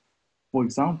servers. For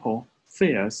example,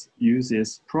 FAIRS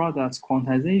uses product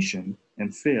quantization,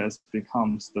 and FAIRS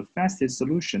becomes the fastest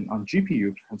solution on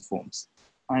GPU platforms.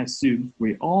 I assume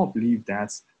we all believe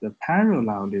that the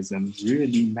parallelism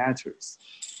really matters.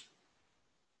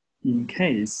 In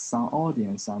case some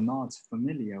audience are not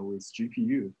familiar with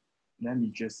GPU, let me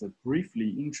just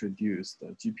briefly introduce the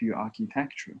GPU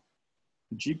architecture.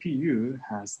 The GPU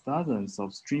has dozens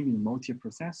of streaming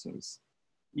multiprocessors.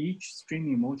 Each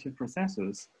streaming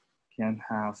multiprocessors can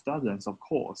have dozens of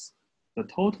cores. The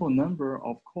total number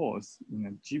of cores in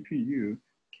a GPU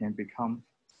can become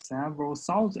several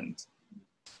thousand.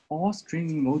 All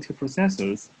streaming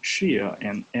multiprocessors share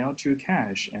an L2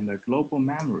 cache and a global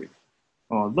memory.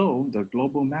 Although the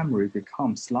global memory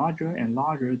becomes larger and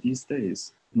larger these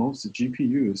days, most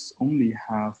GPUs only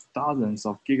have dozens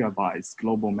of gigabytes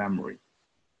global memory.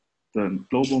 The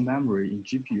global memory in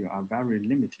GPU are very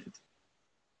limited.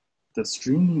 The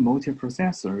streaming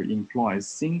multiprocessor employs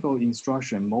single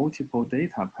instruction multiple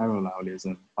data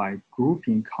parallelism by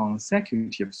grouping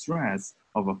consecutive threads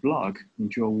of a block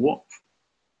into a warp.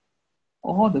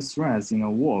 All the threads in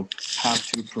a warp have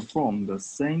to perform the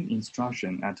same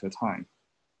instruction at a time.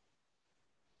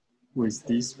 With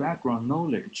this background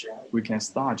knowledge, we can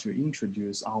start to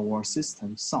introduce our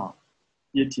system SON.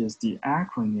 It is the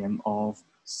acronym of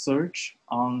Search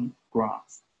on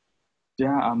Graph.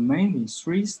 There are mainly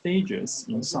 3 stages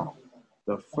in SON.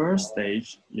 The first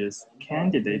stage is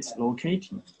candidate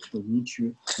locating. We need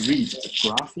to read the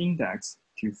graph index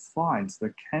to find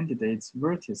the candidate's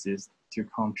vertices to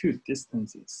compute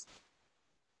distances.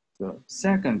 The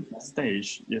second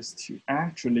stage is to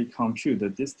actually compute the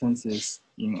distances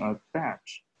in a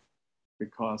batch,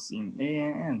 because in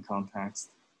ANN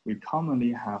context, we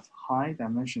commonly have high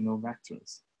dimensional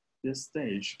vectors. This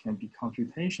stage can be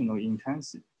computationally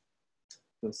intensive.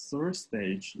 The third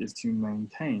stage is to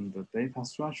maintain the data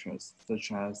structures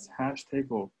such as hash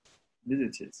table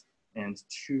visited and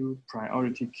 2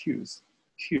 priority queues,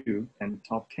 Q and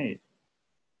top K.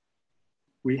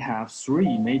 We have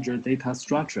 3 major data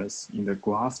structures in the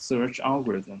graph search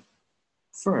algorithm.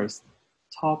 First,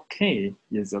 top K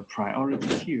is a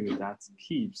priority queue that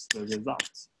keeps the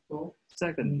results.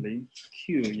 Secondly,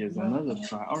 Q is another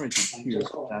priority queue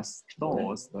that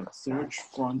stores the search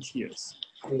frontiers.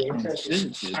 And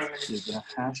visited is a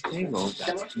hash table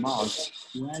that marks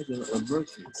whether a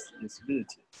vertex is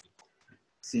visited.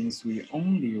 Since we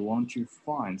only want to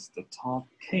find the top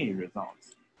K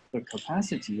results, the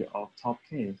capacity of top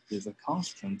K is a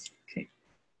constant K.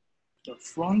 The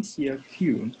frontier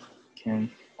queue can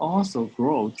also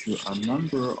grow to a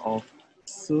number of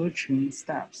searching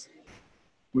steps.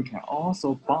 We can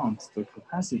also bound the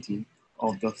capacity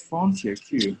of the frontier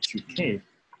queue to K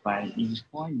by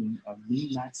employing a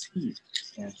min-max heap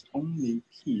and only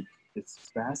keep its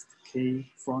best K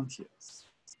frontiers.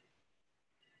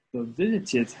 The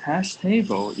visited hash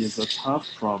table is a tough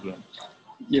problem.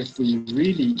 If we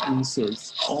really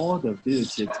insert all the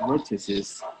visited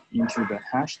vertices into the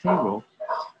hash table,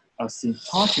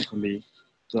 asymptotically,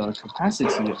 the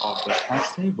capacity of the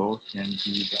hash table can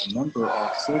be the number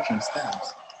of searching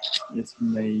steps. It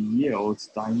may yield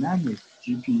dynamic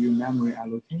GPU memory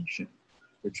allocation,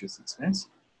 which is expensive.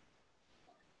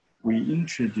 We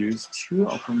introduce two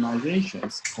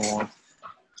optimizations called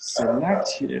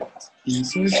selective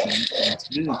insertion and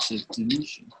visited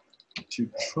deletion to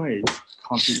trade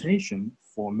computation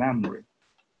for memory.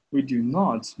 We do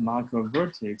not mark a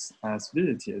vertex as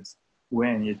visited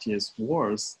when it is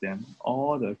worse than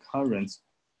all the current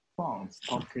found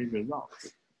top K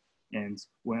results. And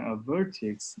when a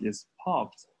vertex is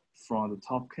popped from the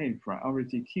top K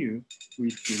priority queue,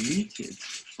 we delete it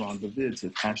from the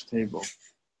visited hash table.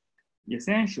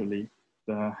 Essentially,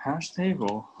 the hash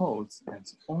table holds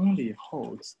and only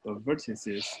holds the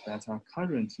vertices that are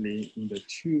currently in the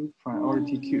two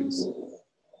priority queues.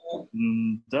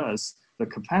 Thus, the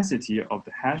capacity of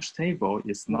the hash table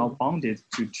is now bounded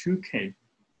to 2K.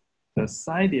 The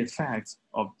side effects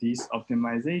of these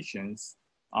optimizations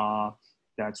are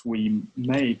that we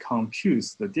may compute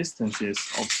the distances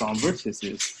of some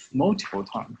vertices multiple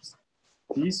times.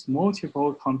 These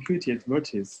multiple computed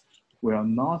vertices will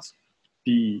not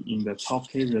be in the top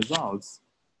K results,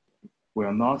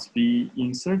 will not be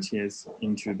inserted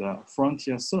into the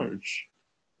frontier search,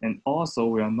 and also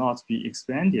will not be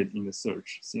expanded in the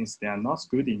search since they are not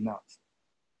good enough.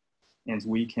 And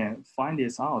we can find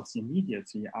this out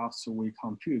immediately after we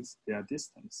compute their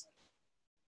distance.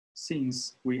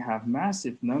 Since we have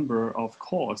massive number of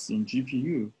cores in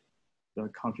GPU, the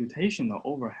computational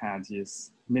overhead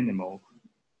is minimal.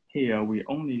 Here, we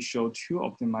only show two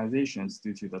optimizations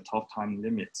due to the top time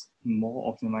limit.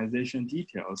 More optimization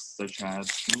details, such as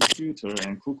blue filter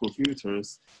and cuckoo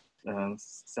filters,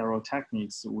 several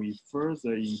techniques, we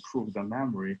further improve the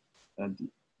memory.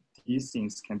 These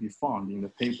things can be found in the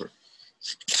paper.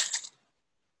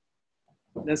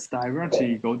 Let's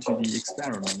directly go to the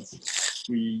experiments.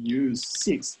 We use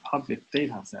 6 public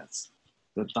data sets.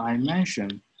 The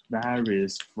dimension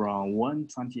varies from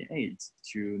 128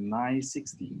 to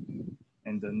 960,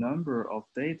 and the number of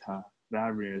data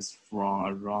varies from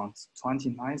around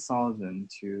 29,000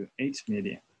 to 8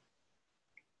 million.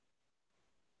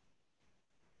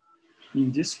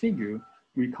 In this figure,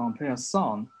 we compare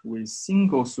SON with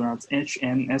single-thread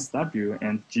HNSW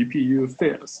and GPU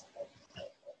fares.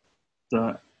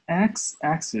 The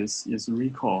x-axis is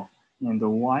recall, and the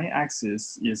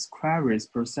y-axis is queries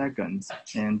per second,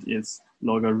 and it's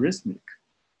logarithmic.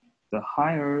 The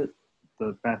higher,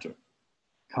 the better.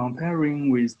 Comparing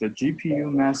with the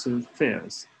GPU method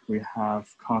fares, we have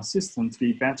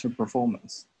consistently better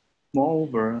performance.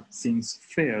 Moreover, since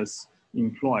fares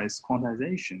employs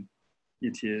quantization,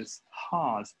 it is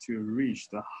hard to reach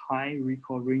the high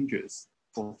recall ranges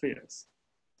for fares.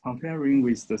 Comparing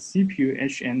with the CPU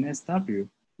HNSW,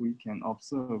 we can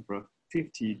observe a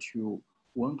 50 to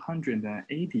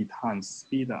 180 times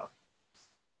speed up.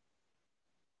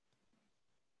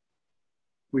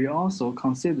 We also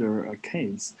consider a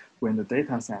case when the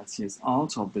dataset is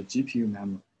out of the GPU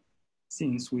memory.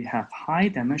 Since we have high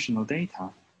dimensional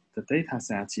data, the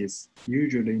dataset is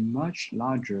usually much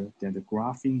larger than the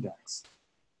graph index.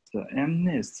 The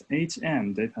MNIST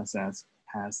 8M dataset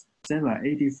has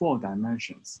 784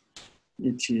 dimensions.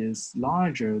 It is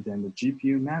larger than the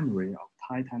GPU memory of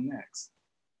Titan X.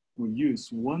 We use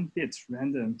 1-bit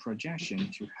random projection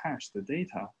to hash the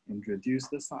data and reduce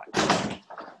the size.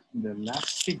 In the left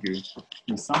figure,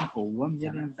 we sample 1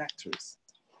 million vectors.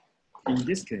 In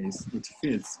this case, it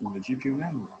fits in the GPU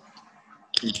memory.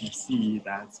 We can see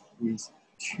that with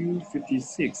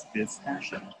 256 bits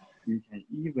hashing, we can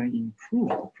even improve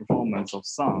the performance of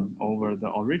SON over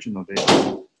the original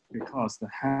data because the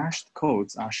hashed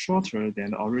codes are shorter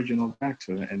than the original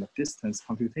vector and the distance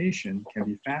computation can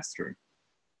be faster.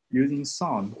 Using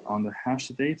SON on the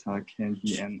hashed data can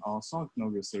be an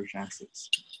orthogonal research access.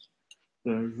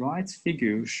 The right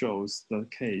figure shows the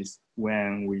case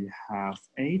when we have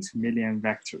 8 million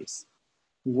vectors.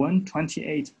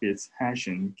 128-bit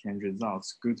hashing can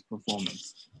result good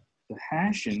performance. The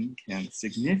hashing can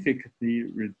significantly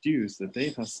reduce the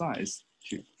data size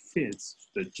to fit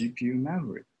the GPU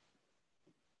memory.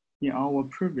 In our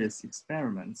previous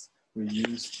experiments, we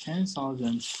used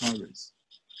 10,000 queries.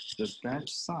 The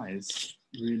batch size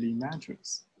really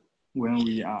matters. When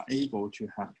we are able to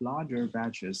have larger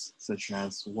batches, such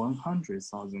as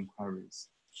 100,000 queries,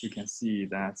 we can see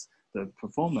that the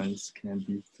performance can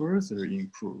be further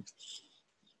improved.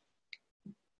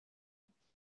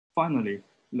 Finally,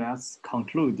 let's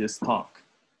conclude this talk.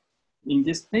 In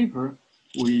this paper,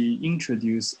 we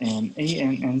introduce an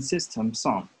ANN system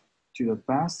sum. To the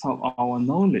best of our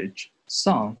knowledge,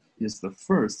 sum is the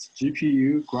first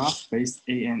GPU graph-based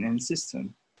ANN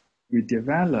system. We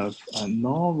develop a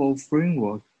novel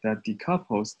framework that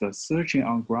decouples the searching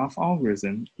on graph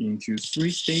algorithm into 3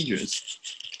 stages: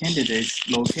 candidates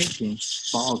locating,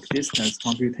 bulk distance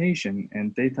computation,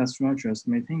 and data structures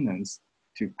maintenance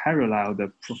to parallel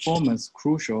the performance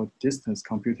crucial distance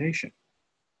computation.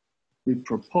 We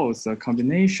propose a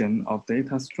combination of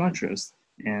data structures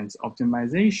and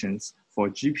optimizations for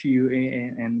GPU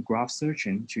ANN graph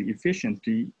searching to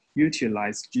efficiently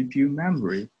utilize GPU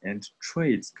memory and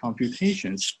trade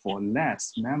computations for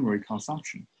less memory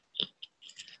consumption.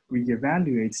 We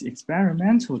evaluate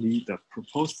experimentally the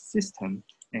proposed system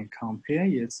and compare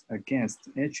it against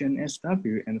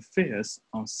HNSW and FAIRS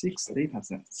on 6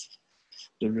 datasets.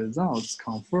 The results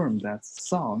confirm that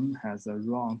sum has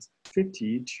around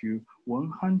 50 to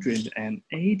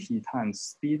 180 times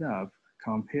speed up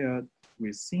compared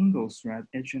with single-thread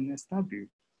HNSW,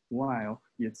 while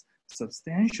it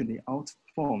substantially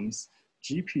outperforms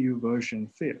GPU version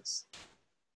FAIRS.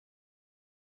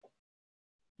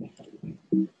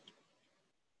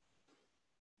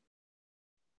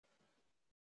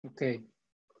 Okay,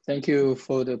 thank you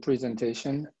for the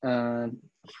presentation.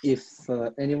 If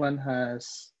anyone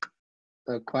has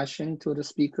a question to the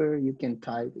speaker, you can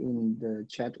type in the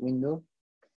chat window.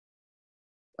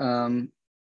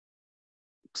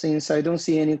 Since I don't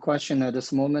see any question at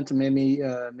this moment, maybe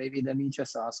let me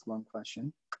just ask one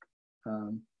question.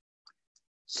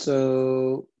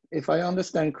 So if I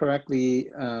understand correctly,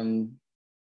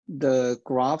 the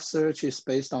graph search is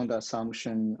based on the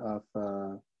assumption of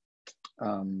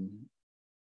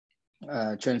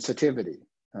transitivity,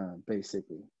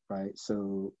 basically, right?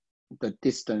 So the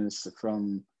distance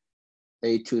from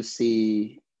A to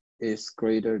C is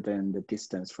greater than the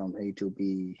distance from A to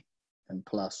B, and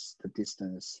plus the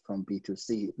distance from B to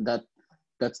C.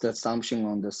 That's the assumption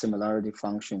on the similarity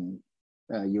function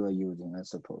you are using, I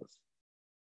suppose.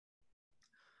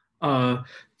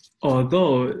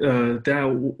 Although there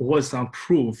was some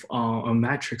proof on a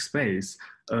metric space,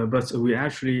 but we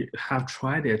actually have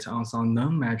tried it on some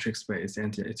non-metric space,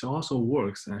 and it also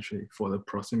works actually for the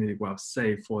proximity graph,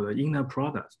 say for the inner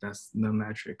product that's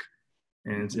non-metric,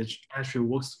 and it actually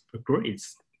works great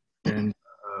than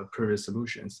previous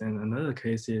solutions. And another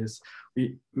case is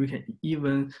we can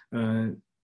even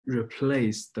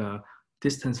replace the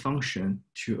distance function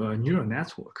to a neural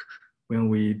network when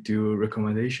we do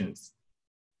recommendations.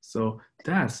 So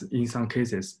that in some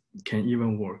cases can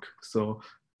even work. So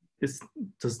it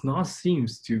does not seem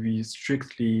to be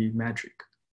strictly metric.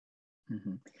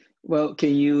 Mm-hmm. Well,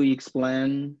 can you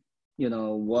explain,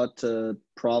 what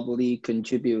probably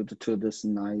contribute to this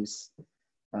nice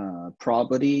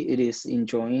property it is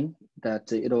enjoying,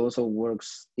 that it also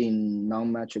works in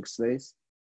non-metric space?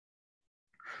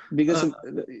 Because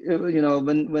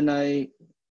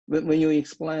when you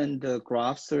explain the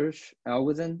graph search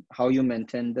algorithm, how you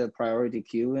maintain the priority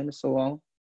queue and so on,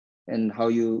 and how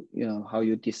you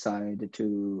decide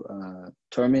to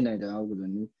terminate the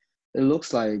algorithm, it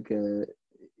looks like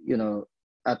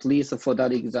at least for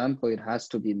that example, it has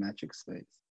to be metric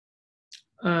space.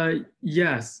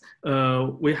 Yes,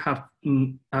 we have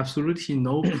absolutely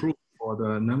no proof for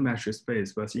the non-metric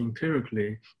space, but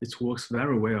empirically it works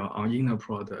very well on inner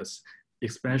products,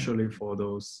 especially for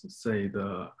those, say,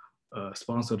 the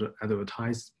sponsored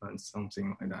advertisements,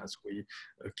 something like that. We,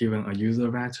 given a user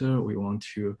vector, we want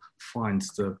to find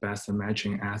the best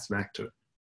matching as vector,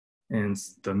 and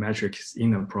the metric is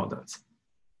inner product.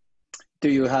 Do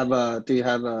you have a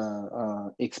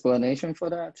explanation for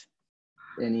that?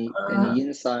 Any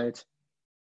insight?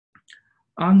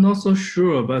 I'm not so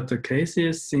sure, but the case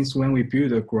is, since when we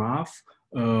build a graph,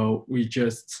 we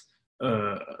just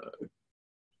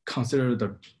consider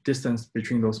the distance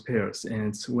between those pairs.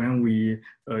 And when we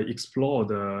explore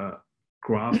the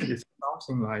graph, it's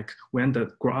something like when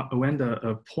the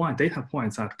data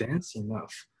points are dense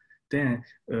enough, then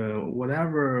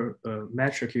whatever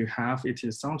metric you have, it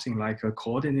is something like a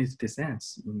coordinate descent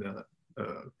in the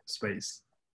space.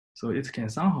 So it can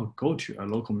somehow go to a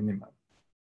local minimum.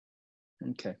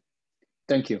 Okay,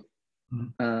 thank you.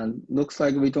 Mm-hmm. Looks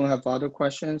like we don't have other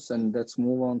questions, and let's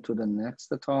move on to the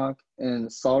next talk.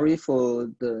 And sorry for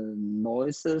the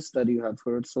noises that you have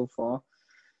heard so far.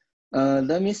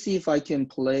 Let me see if I can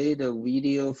play the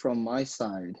video from my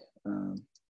side.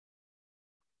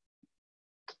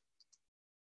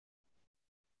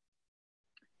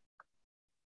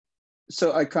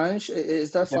 So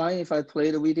is that fine if I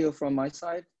play the video from my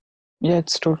side? Yeah,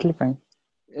 it's totally fine.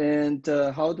 And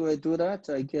how do I do that?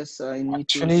 I guess I need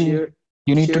to share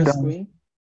screen.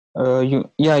 You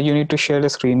need to share the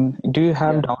screen. Do you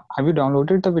have have you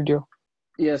downloaded the video?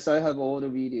 Yes, I have all the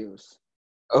videos.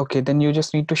 Okay, then you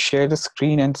just need to share the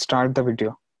screen and start the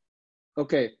video.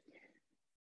 Okay.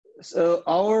 So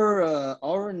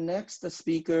our next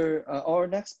speaker, our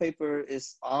next paper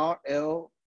is R2LSH,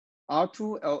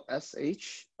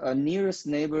 a nearest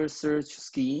neighbor search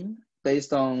scheme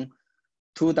based on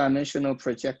two-dimensional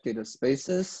projected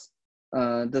spaces.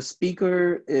 The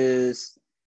speaker is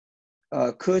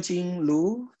Kejing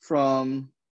Lu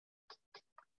from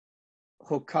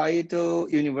Hokkaido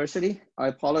University. I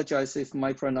apologize if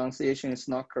my pronunciation is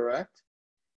not correct.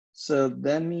 So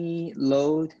let me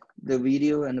load the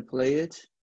video and play it.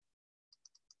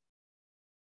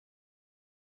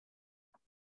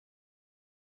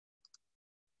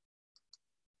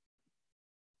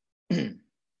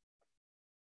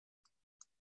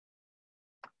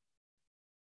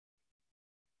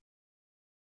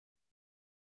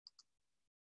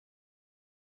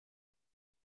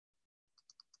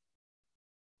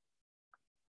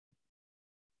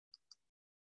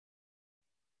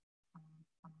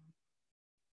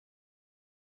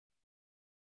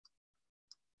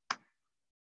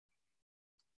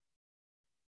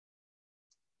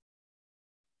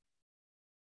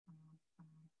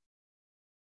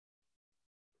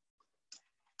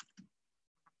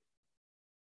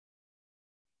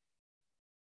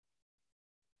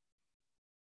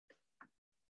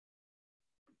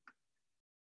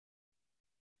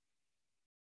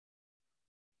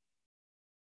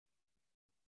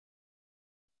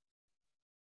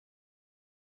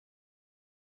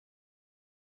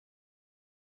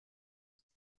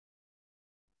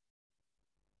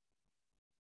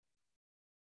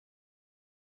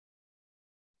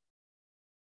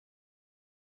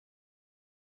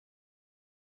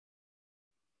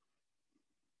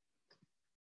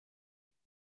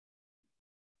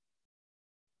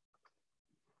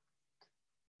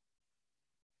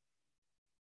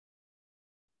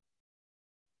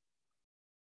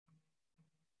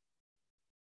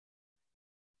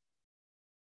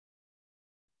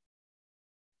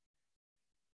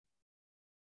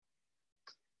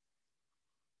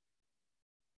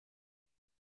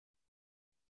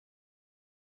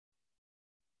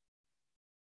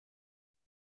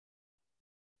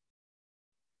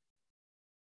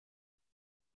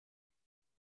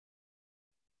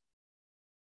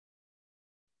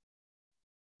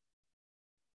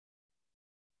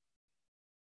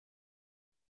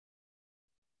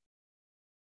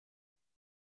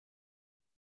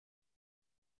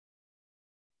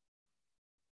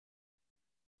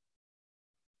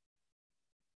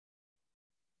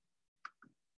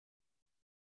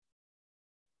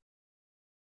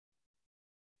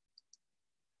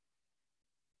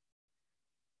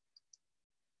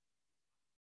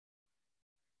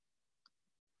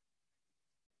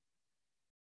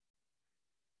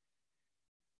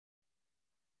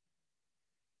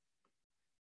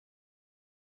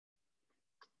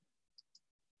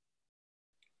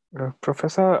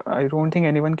 Professor, I don't think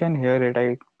anyone can hear it.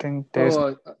 I think there's.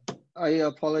 Oh, I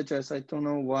apologize. I don't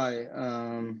know why.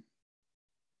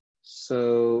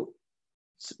 So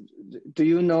do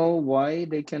you know why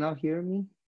they cannot hear me?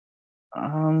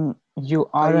 You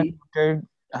are unmuted.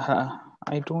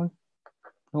 I don't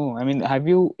know. I mean, have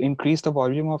you increased the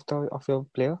volume of your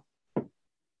player?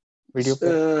 Video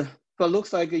player? But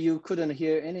looks like you couldn't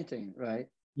hear anything, right?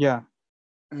 Yeah.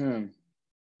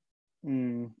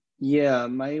 Yeah,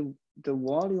 the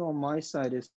volume on my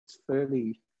side is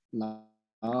fairly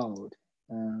loud.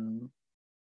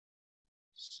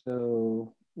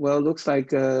 So well, looks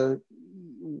like you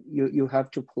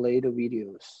have to play the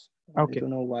videos. Okay. I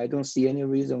don't know why. I don't see any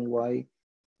reason why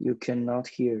you cannot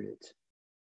hear it.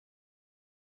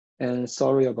 And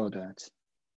sorry about that.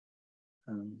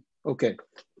 Okay.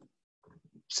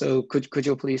 So could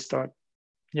you please start?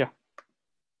 Yeah.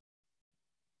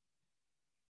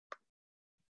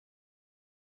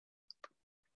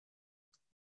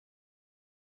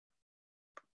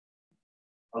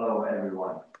 Hello,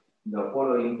 everyone. In the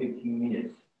following 15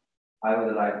 minutes, I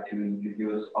would like to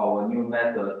introduce our new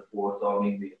method for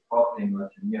solving the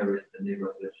approximate nearest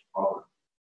neighbor search problem.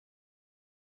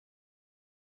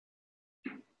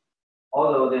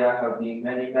 Although there have been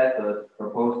many methods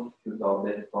proposed to solve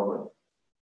this problem,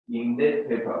 in this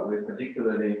paper, we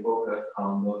particularly focus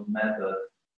on those methods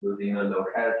using a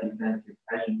locality-sensitive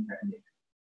hashing technique,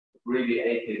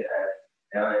 abbreviated as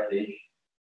LSH,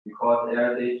 because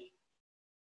LSH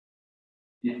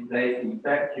displays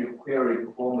effective query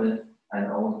performance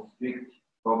and owns strict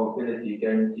probability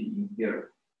guarantee in theory.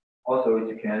 Also,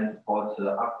 it can support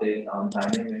updates on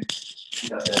dynamic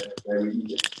datasets very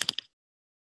easily.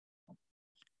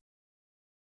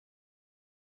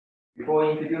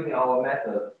 Before introducing our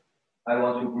method, I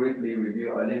want to briefly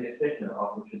review a limitation of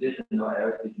the traditional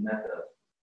Reseach method.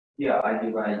 Here, I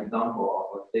give an example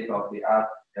of a state-of-the-art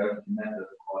Reseach method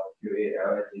called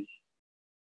Reseach.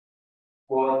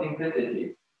 For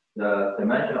simplicity, the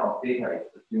dimension of data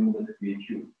is assumed to be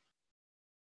 2.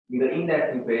 In the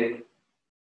indexing phase,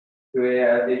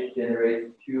 Reseach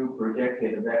generates 2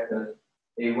 projected vectors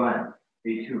A1,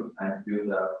 A2, and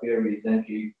builds a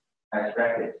query-centric hash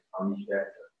bracket on each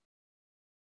vector.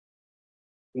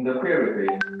 In the query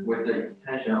phase, with the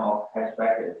extension of hash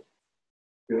brackets,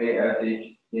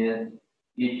 Reseach scans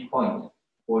each point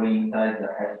falling inside the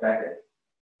hash bracket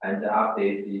and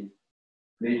updates its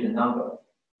collision number,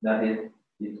 that is,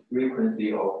 its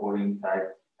frequency of falling inside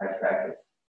hash brackets.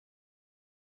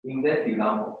 In this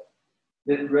example,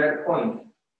 these red points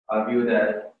are viewed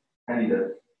as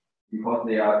candidates because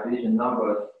their collision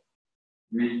numbers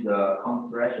reach the count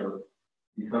threshold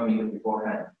determined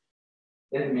beforehand.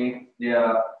 This means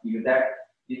their exact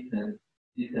distances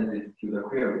to the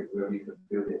query will be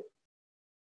computed.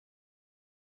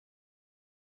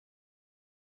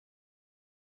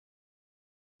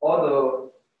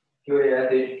 Although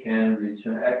Reseach can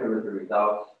return accurate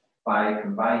results by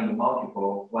combining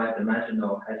multiple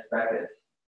one-dimensional hash brackets,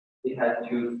 it has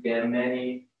to scan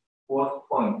many false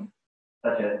points,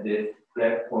 such as these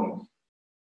flag points,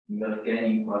 in the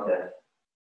scanning process,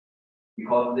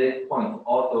 because these points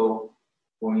also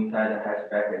go inside the hash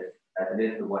brackets at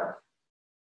least once.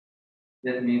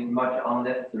 This means much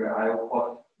unnecessary I/O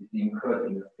cost is incurred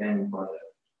in the scanning process.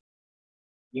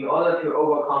 In order to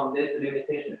overcome this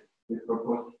limitation, we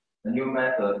propose a new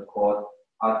method called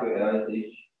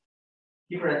Reseach.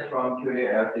 Different from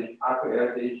Reseach,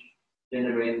 Reseach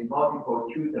generates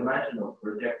multiple 2-dimensional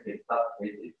projected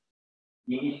subspaces.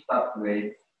 In each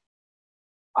subspace,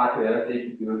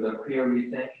 Reseach builds a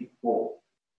query-centric ball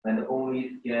and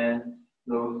only scans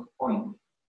those points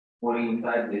falling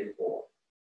inside this ball.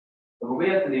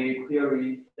 Obviously,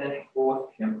 query-centric balls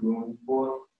can prune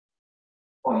both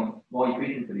points more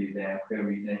efficiently than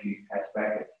query-centric hash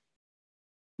brackets,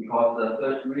 because the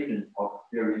search region of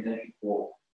query-centric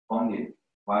ball is bounded,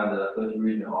 while the search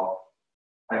region of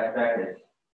hash brackets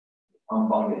is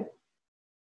unbounded.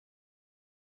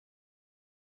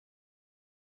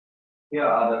 Here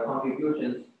are the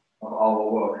contributions of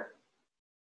our work.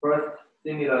 First,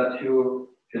 similar to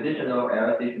traditional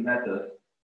Reseach methods,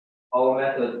 our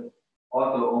method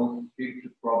also owns strict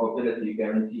probability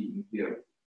guarantee in theory.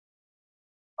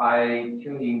 By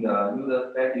tuning the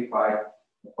user-specified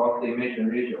approximation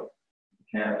ratio, we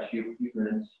can achieve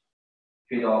different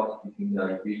trade-offs between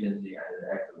the efficiency and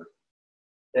the accuracy.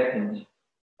 Second,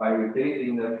 by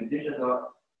replacing the traditional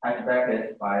hash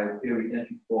brackets by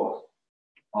query-centric balls,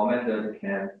 our method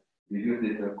can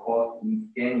reduce the cost in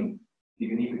scanning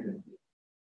significantly,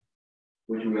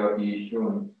 which will be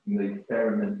shown in the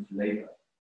experiments later.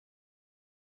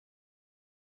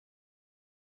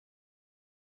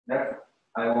 Next,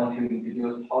 I want to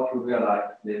introduce how to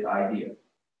realize this idea.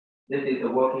 This is the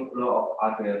working flow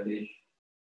of Reseach.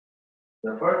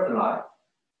 The first line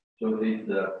shows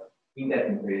the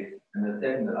indexing phase, and the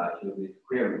second line shows the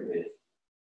query phase.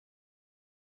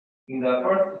 In the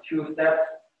first 2 steps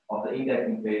of the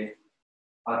indexing phase,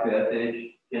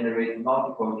 Reseach generates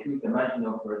multiple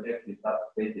 2-dimensional projected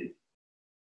subspaces,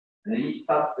 and each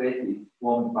subspace is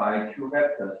formed by 2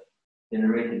 vectors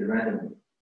generated randomly.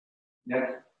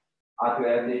 Next,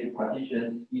 Reseach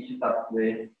partitions each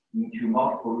subspace into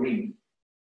multiple rings.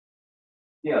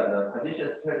 Here, the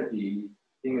partition strategy is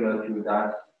similar to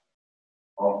that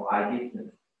of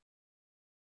I-distance.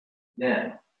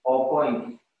 Then, all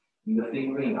points in the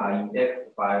same ring are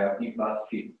indexed by a B+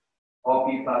 tree. All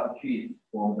B+ trees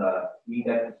form the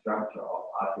index structure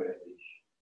of Reseach.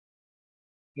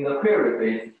 In the query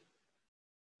phase,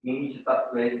 in each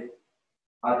subspace,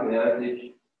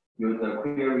 Reseach builds a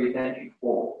query-centric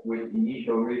ball with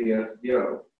initial radius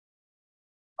 0.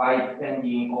 By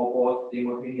expanding all balls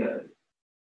simultaneously,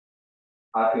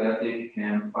 Reseach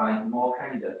can find more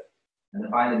candidates and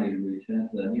finally returns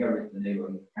the nearest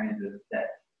neighboring candidate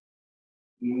set.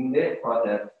 In this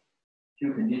process,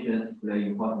 2 conditions play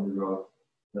important roles.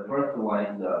 The first one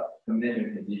is the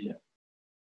combination condition,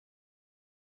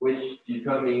 which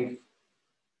determines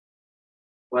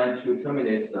when to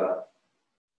terminate the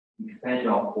expansion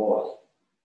of balls.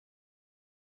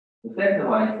 The second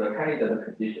one is the candidate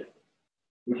condition,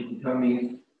 which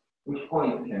determines which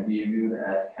points can be viewed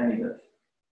as candidates.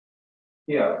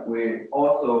 Here, we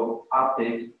also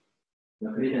update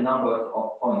the collision numbers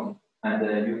of points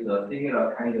and use a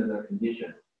singular candidate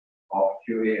condition of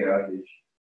Reseach.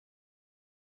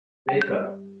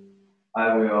 Later,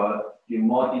 I will give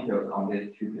more details on these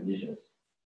two conditions.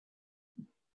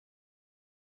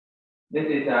 This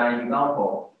is an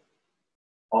example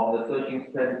of the searching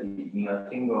strategy in a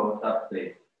single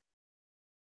subspace.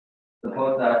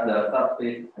 Suppose that the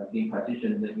subspace has been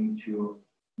partitioned into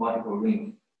multiple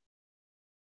rings.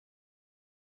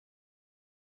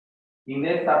 In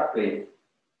this subspace,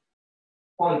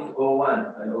 points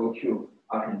 01 and 02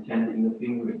 are contained in the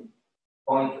same ring.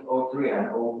 Points 03 and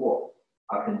 04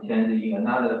 are contained in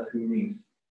another two rings.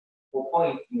 For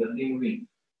points in the same ring,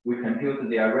 we compute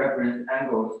their reference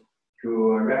angles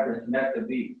to a reference vector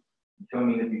B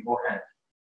determined beforehand,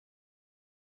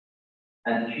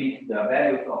 and treat the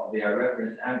values of their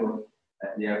reference angles as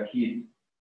their keys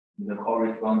in the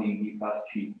corresponding B plus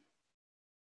tree.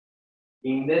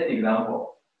 In this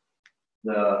example,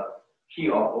 the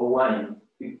key of 01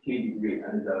 is 60 degrees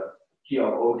and the key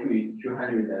of 02 is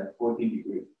 240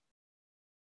 degrees.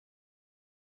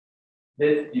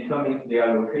 This determines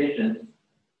their locations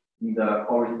in the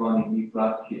corresponding B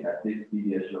plus tree as this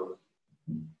video shows.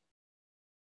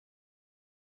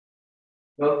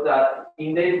 Note that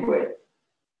in this way,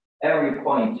 every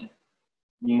point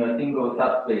in a single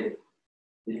subspace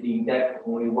is indexed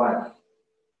only once.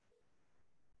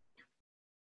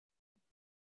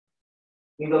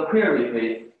 In the query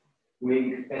phase,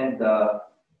 we expand the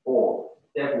ball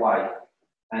stepwise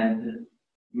and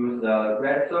use the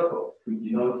red circle to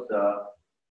denote the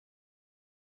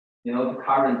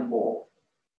current ball.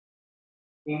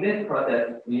 In this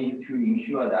process, we need to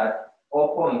ensure that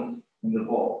all points in the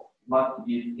ball must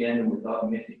be scanned without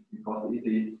missing, because it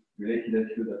is related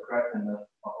to the correctness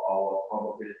of our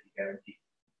probability guarantee.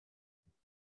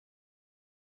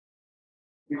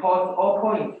 Because all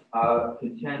points are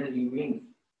contained in rings,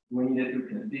 we need to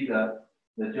consider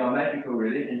the geometrical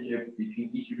relationship between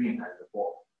each ring and the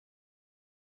ball.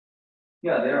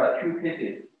 Here, there are two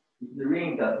cases. If the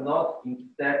ring does not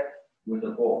intersect with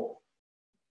the ball,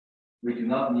 we do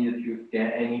not need to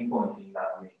scan any point in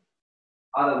that ring.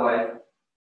 Otherwise,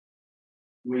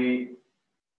 we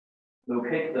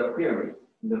locate the query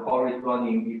in the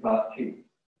corresponding B plus tree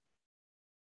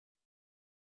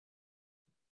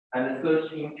and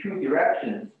search in two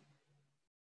directions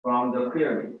from the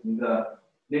query in the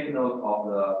lymph node of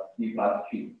the B plus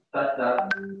tree, such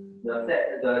that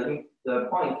the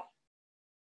points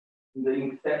in the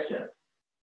intersection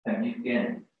can be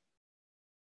scanned.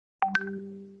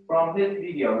 From this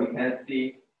video, we can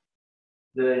see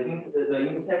the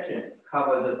intersection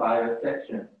covered by a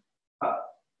section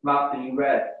marked in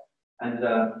red, and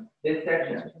this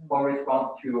section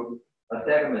corresponds to a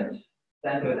segment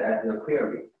centered at the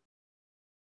query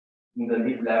in the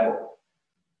leaf level.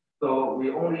 So we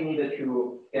only need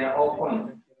to scan all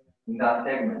points in that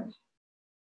segment,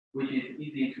 which is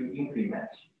easy to implement.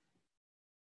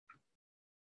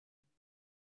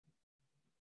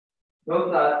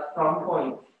 Note that some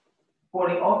points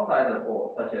falling outside the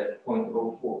ball, such as point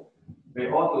 04, may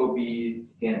also be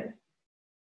scanned.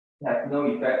 It has no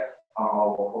effect on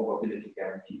our probability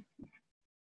guarantee.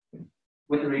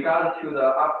 With regard to the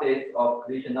updates of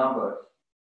collision numbers,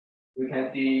 we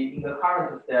can see in the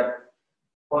current step,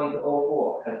 point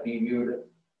 04 has been viewed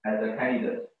as a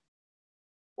candidate,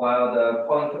 while the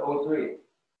point 03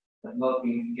 has not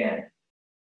been scanned.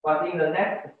 But in the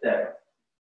next step,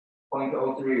 point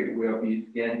 03 will be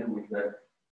scanned with the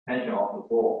tension of the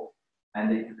ball,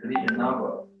 and its collision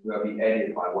number will be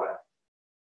added by 1.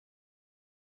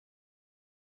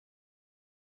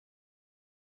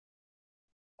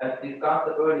 As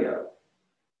discussed earlier,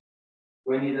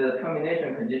 we need the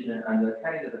termination condition and the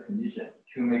candidate condition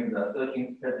to make the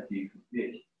searching strategy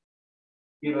complete.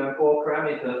 Given 4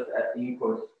 parameters as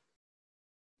inputs,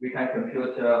 we can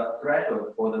compute a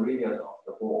threshold for the radius of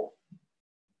the ball.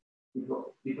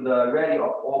 If the radius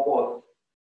of all balls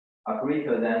are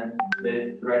greater than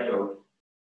this threshold,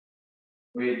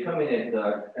 we terminate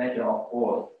the extension of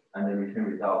balls and return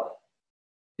results.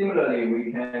 Similarly,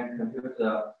 we can compute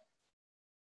the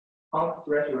count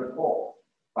threshold ball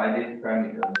by this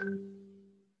parameter.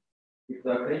 If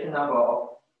the collision number of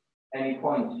any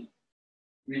point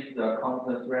reaches the count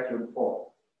threshold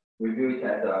ball, we view it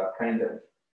as a candidate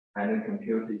and then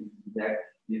compute the exact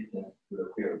distance to the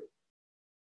query.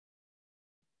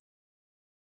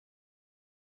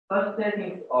 Such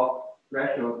settings of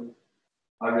thresholds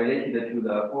are related to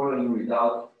the following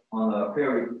results on the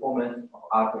query performance of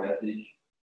R2SH.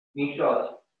 In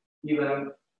short,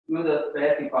 even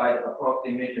user-specified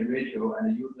approximation ratio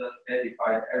and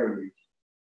user-specified error rate,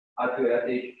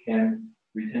 R2SH can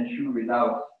return true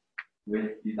results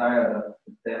with desired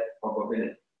success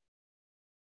probability.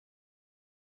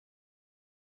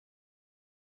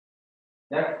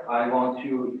 Next, I want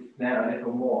to explain a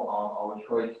little more on our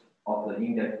choice of the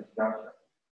index structure.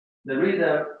 The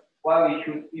reason why we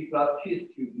choose B plus trees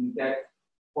to index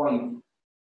points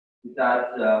is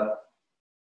that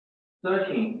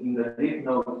searching in the leaf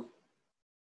nodes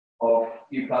of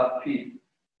B plus trees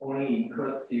only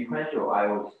includes sequential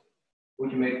IOs,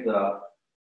 which makes the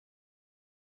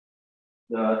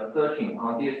searching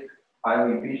on disk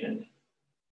highly efficient.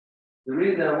 The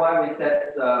reason why we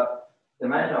set the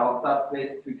dimension of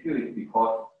subspace to 2 is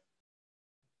because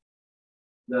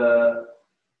the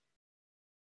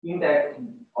index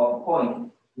of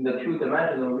points in the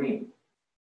two-dimensional ring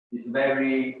is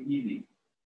very easy.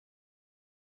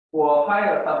 For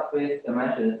higher subspace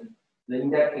dimensions, the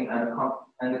indexing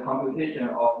and the computation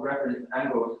of reference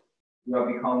angles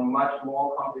will become much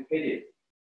more complicated,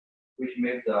 which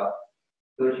makes the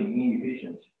searching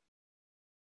inefficient.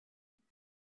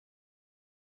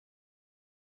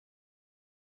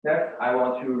 Next, I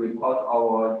want to report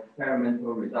our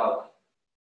experimental results.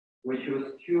 We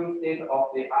choose two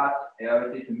state-of-the-art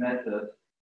Reseach methods,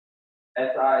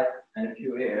 SI and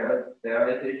QA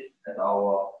Reseach, as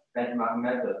our benchmark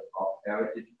methods of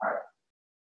Reseach type.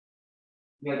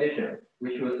 In addition,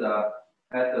 we choose a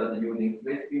method using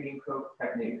space-filling curve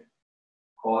technique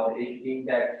called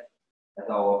H-index as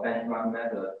our benchmark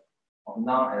method of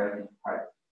non-Reseach type.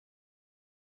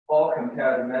 All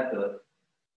compared methods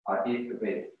are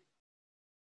disk-based.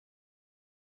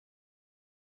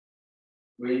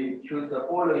 We choose the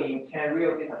following 10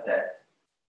 real data sets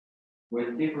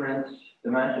with different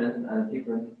dimensions and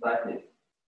different sizes.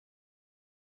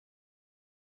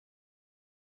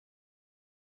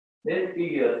 These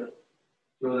figures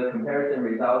show the comparison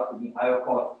results in IO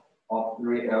cost of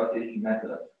 3 Reseach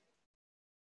methods.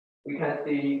 We can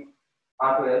see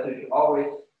Reseach always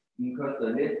incurs the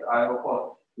least IO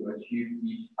cost to achieve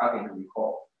each target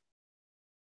recall.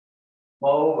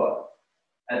 Moreover,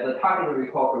 as the target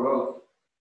recall grows,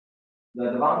 the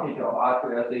advantage of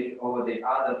Reseach over the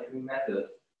other two methods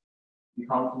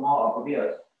becomes more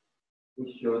obvious,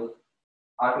 which shows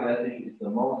Reseach is the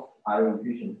most IO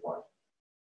efficient one.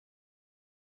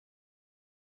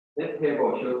 This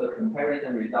table shows the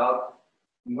comparison results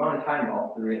in runtime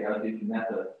of 3 Reseach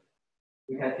methods.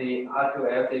 We can see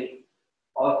Reseach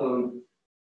also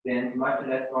spends much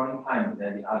less running time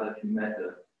than the other two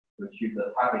methods to achieve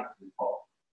the target recall,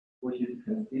 which is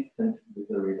consistent with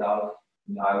the results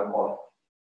in IO cost.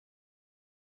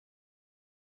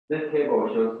 This table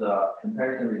shows the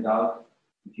comparison results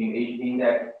between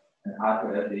H-index and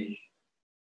Reseach.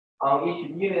 On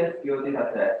each million scale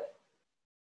dataset,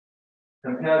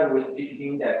 compared with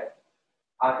H-index,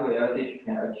 Reseach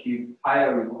can achieve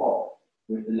higher recall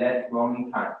with less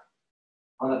running time.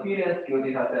 On the billion scale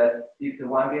dataset, 6 to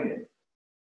 1 billion.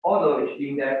 Although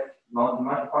H-index runs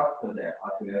much faster than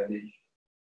Reseach,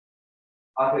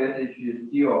 Reseach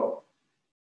still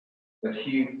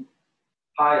achieve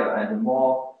higher and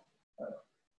more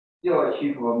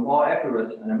more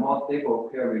accurate and more stable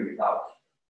query results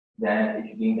than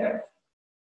H-index.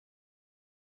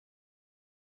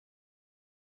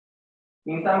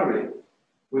 In summary,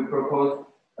 we propose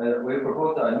a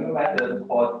new method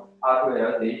called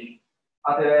Reseach.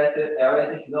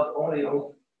 Reseach not only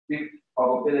owns fixed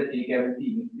probability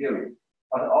guarantee in theory,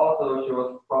 but also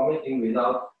shows promising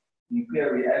results in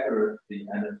query accuracy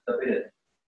and stability.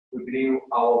 We believe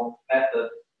our method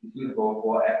is suitable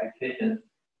for applications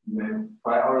with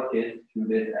priorities to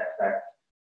this aspect.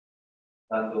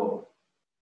 That's all.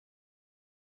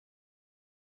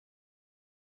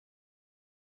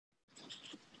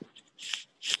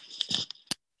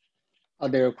 Are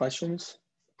there questions?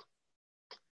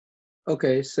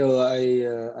 Okay, so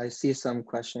I see some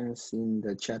questions in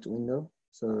the chat window.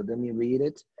 So let me read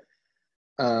it.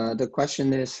 The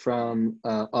question is from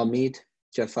Amit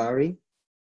Jafari.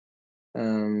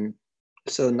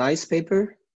 So nice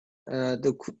paper.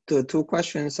 The two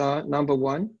questions are, number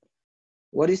one,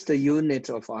 what is the unit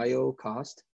of IO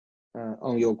cost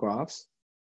on your graphs?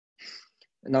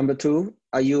 Number two,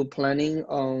 are you planning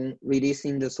on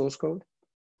releasing the source code?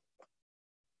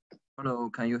 Hello,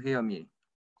 can you hear me?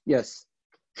 Yes.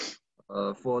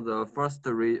 For the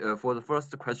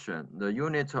first question, the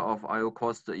unit of IO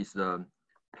cost is the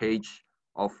page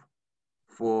of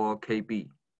 4 KB.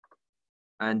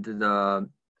 And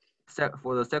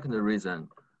for the second reason,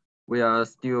 we are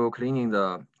still cleaning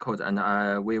the code, and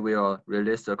we will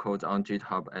release the code on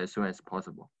GitHub as soon as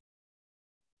possible.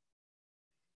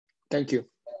 Thank you.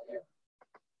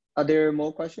 Are there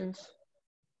more questions?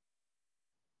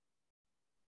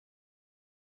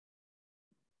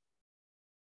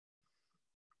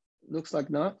 Looks like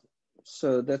not.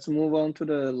 So let's move on to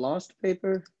the last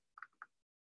paper.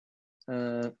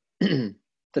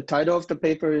 The title of the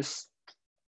paper is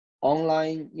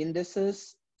Online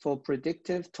Indices for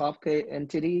Predictive Top K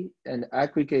Entity and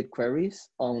Aggregate Queries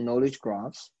on Knowledge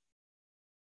Graphs.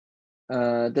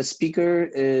 The speaker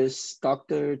is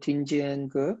Dr.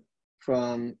 Tingjian Ge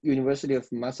from University of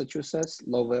Massachusetts,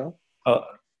 Lowell.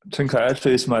 Chenkai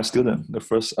actually is my student, the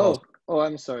first. Oh,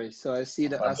 I'm sorry. So I see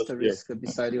the asterisk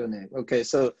beside your name. Okay,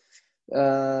 so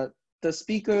the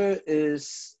speaker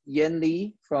is Yan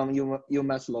Li from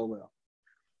UMass Lowell.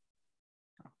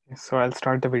 So I'll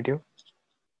start the video.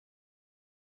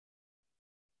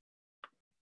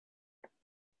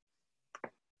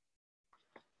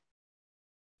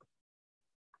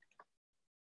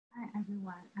 Hi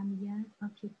everyone, I'm Yan, a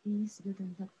PhD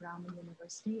student from the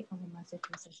University of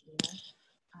Massachusetts.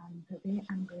 Today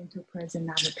I'm going to present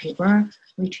our paper,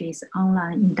 which is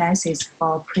Online Indices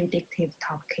for Predictive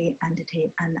Top K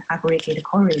Entity and Aggregate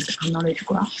Queries on Knowledge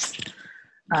Graphs.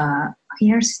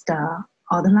 Here's the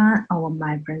outline of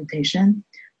my presentation.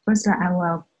 First, I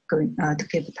will go to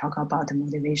give a talk about the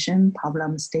motivation,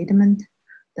 problem statement.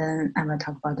 Then I will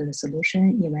talk about the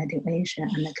solution, evaluation,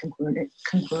 and the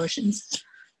conclusions.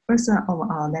 First of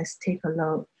all, let's take a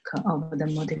look at the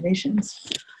motivations,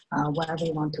 why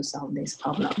we want to solve this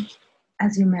problem.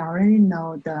 As you may already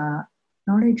know, the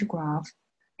knowledge graph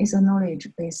is a knowledge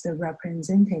base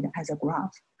represented as a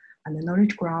graph. And the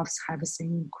knowledge graphs have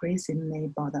seen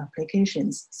increasingly broad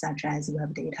applications, such as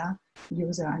web data,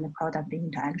 user and product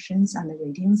interactions and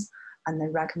ratings, and the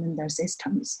recommender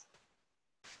systems.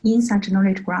 In such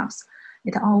knowledge graphs,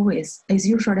 it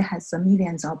usually has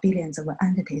millions or billions of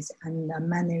entities and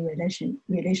many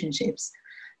relationships.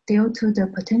 Due to the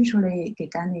potentially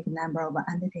gigantic number of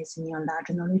entities in a large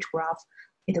knowledge graph,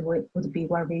 it would be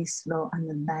very slow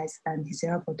and less than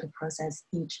desirable to process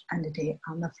each entity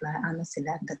on the fly and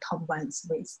select the top ones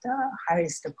with the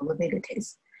highest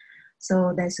probabilities.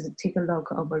 So let's take a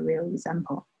look at a real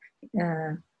example.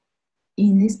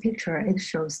 In this picture, it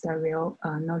shows the real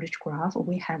knowledge graph.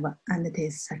 We have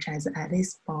entities such as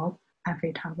Alice, Bob,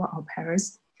 Eiffel Tower, or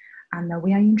Paris. And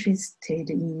we are interested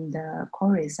in the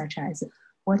queries such as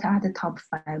what are the top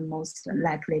 5 most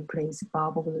likely places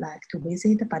Bob would like to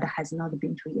visit but has not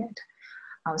been to yet?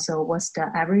 Also, what's the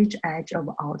average age of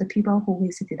all the people who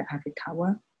visited Eiffel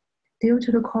Tower? Due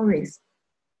to the queries,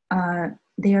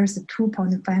 there's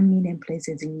 2.5 million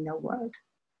places in the world.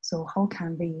 So how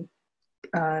can we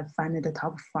find the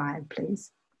top 5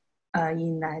 places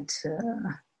in that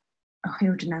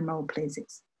huge number of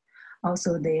places?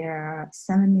 Also, there are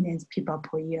 7 million people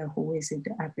per year who visit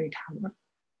Eiffel Tower.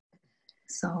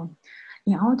 So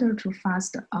in order to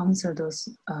fast answer those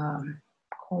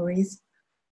queries,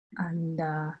 and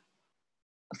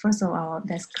first of all,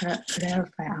 let's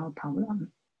clarify our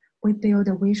problem. We build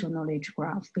a visual knowledge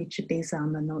graph, which is based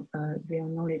on the real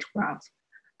knowledge graph,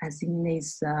 as in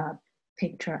this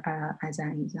picture as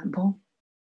an example.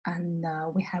 And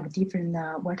we have different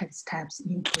vertex types,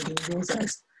 including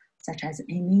users, such as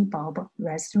Amy, Bob,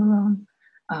 restaurant,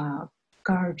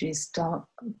 grocery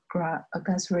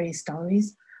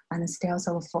stories, and styles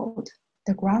of food.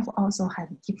 The graph also has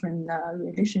different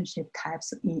relationship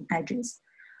types in edges,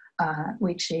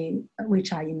 which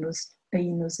are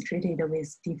illustrated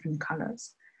with different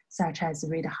colors, such as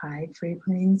read high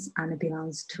frequency and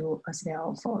belongs to a style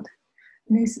of food.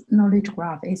 This knowledge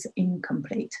graph is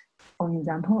incomplete. For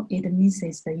example, it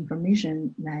misses the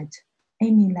information that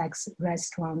Amy likes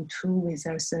restaurant 2 with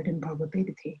a certain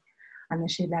probability, and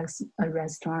she likes a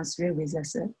restaurant 3 with a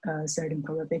certain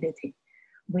probability,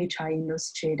 which are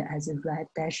illustrated as a red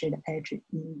dashed edge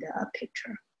in the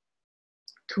picture.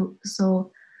 To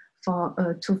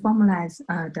formalize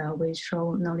the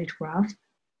visual knowledge graph,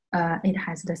 it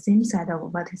has the same set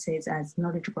of vertices as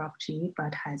knowledge graph G,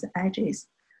 but has edges,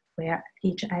 where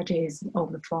each edge is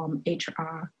of the form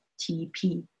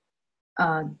HRTP.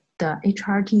 The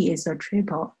HRT is a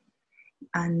triple,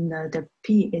 and the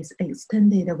P is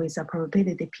extended with a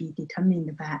probability P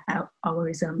determined by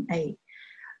algorithm A,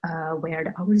 where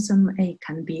the algorithm A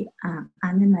can be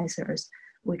analyzers,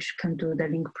 which can do the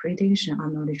link prediction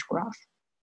on knowledge graph.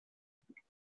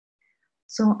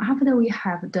 So after we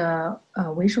have the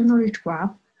visual knowledge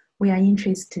graph, we are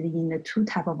interested in the 2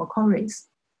 types of queries.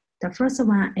 The first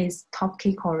one is top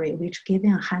K query, which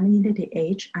given a high-entity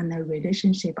H and a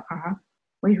relationship R,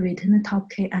 we return the top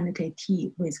K entity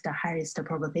T with the highest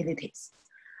probabilities.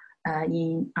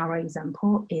 In our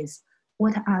example is,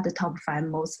 what are the top 5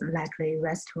 most likely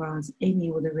restaurants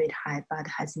Amy would rate high but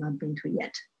has not been to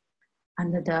yet?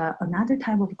 And another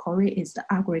type of query is the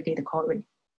aggregate query,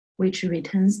 which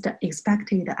returns the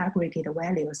expected aggregate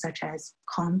value such as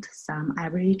count, sum,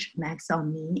 average, max, or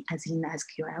mean as in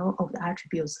SQL of the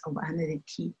attributes of entity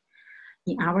T.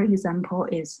 In our example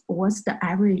is what's the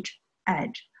average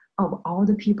age of all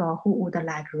the people who would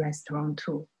like restaurant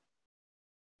too.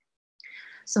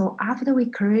 So after we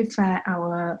clarify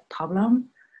our problem,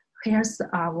 here's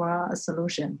our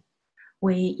solution.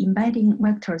 We embedding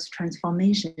vectors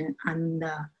transformation and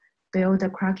build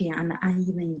cracking and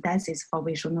uneven indices for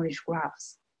visual knowledge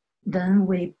graphs. Then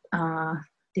we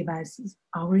devise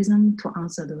algorithm to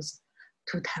answer those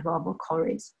two types of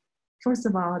queries. First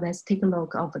of all, let's take a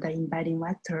look at the embedding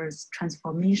vectors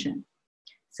transformation.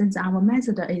 Since our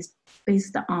method is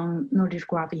based on knowledge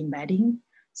graph embedding,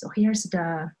 so here's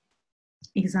the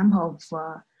example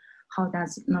of how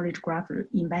does knowledge graph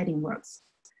embedding works.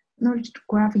 Knowledge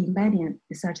graph embedding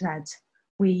is such that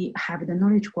we have the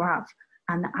knowledge graph,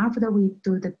 and after we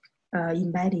do the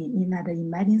embedding in the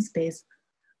embedding space,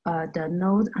 the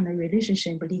node and the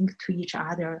relationship linked to each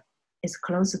other is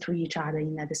close to each other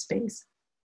in that space.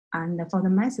 And for the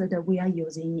method we are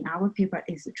using in our paper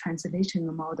is a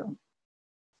translational model,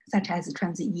 such as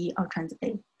trans E or trans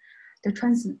A. The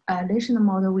translational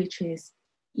model, which is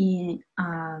in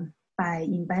by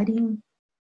embedding,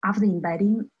 after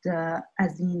embedding,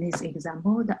 as in this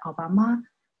example, the Obama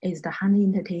is the hand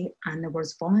entity and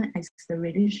was born as the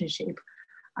relationship,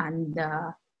 and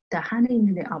the hand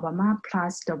entity Obama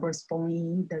plus the was born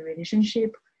in the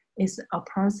relationship is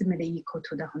approximately equal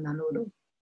to the Honolulu.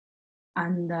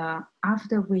 And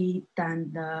after we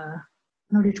done the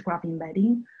knowledge graph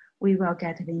embedding, we will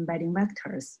get the embedding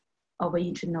vectors of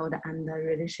each node and the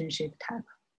relationship type.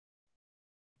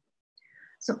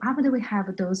 So after we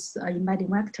have those embedding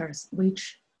vectors,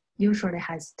 which usually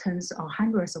has tens or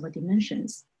hundreds of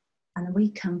dimensions, and we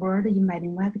convert the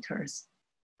embedding vectors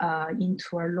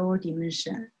into a lower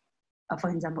dimension, for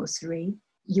example, 3,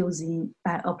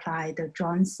 by applying the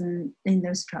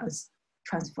Johnson-Lindström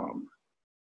transform.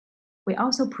 We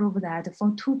also prove that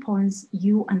for 2 points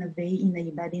U and V in the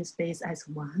embedding space as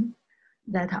 1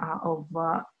 that are of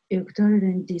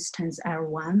Euclidean distance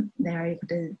L1, they are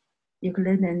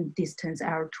Euclidean distance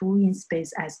L2 in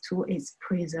space S2 is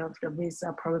preserved with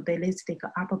a probabilistic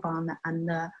upper bound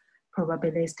and a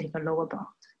probabilistic lower bound.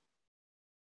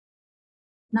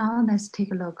 Now let's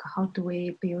take a look, how do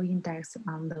we build index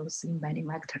on those embedding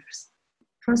vectors?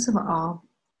 First of all,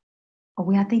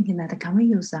 we are thinking that can we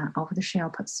use an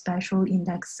off-the-shelf spatial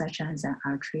index such as an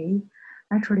R-tree?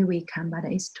 Actually, we can, but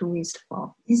it's too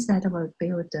wasteful. Instead, we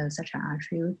build such an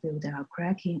R-tree, we build a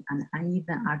cracking and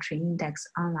uneven R-tree index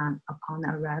online upon the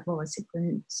arrival of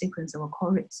a sequence of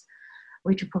queries,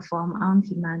 which perform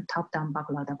on-demand top-down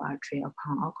backload of R-tree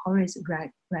upon all queries right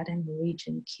in the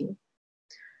region Q.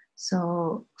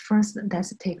 So first,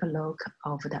 let's take a look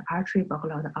of the R-tree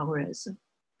backload algorithm.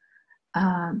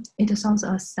 It sorts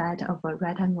a set of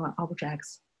rectangular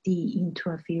objects D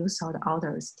into a few sort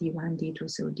orders D1,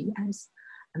 D2 through DS,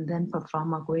 and then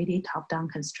perform a greedy top-down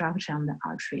construction on the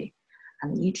R-tree.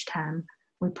 And each time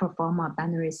we perform a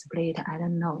binary split at a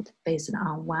node based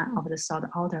on one of the sort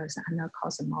orders and a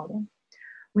cost model.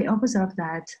 We observe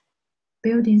that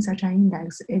building such an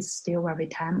index is still very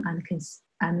time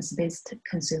and space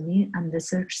consuming, and the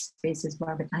search space is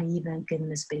very uneven given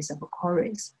the space of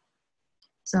queries.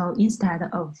 So instead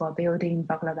of building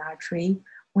backload R-tree,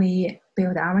 we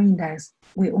build our index.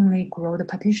 We only grow the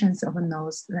partitions of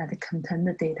nodes that contain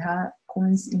the data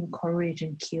points in core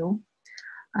region Q.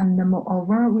 And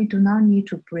moreover, we do not need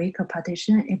to break a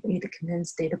partition if it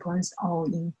contains data points all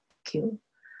in Q.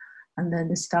 And then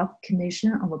the stop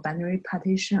condition of a binary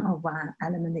partition of an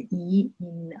element E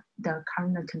in the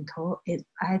current control is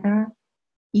either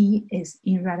E is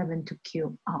irrelevant to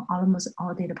Q or almost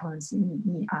all data points in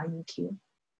E are in Q.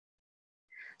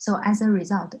 So as a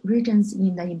result, regions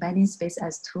in the embedding space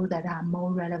S2 that are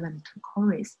more relevant to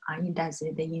queries are indexed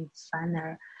in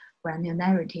finer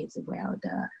granularities, while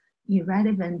the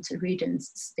irrelevant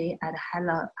regions stay at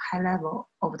high level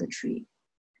of the tree.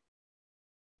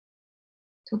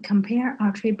 To compare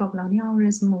R-tree backloading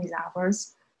algorithm with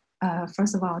ours,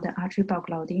 first of all, the R-tree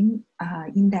backloading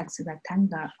index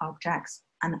rectangular objects,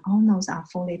 and all nodes are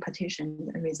fully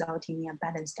partitioned, resulting in a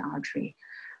balanced R-tree.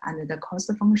 And the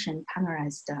cost function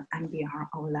penalized the MBR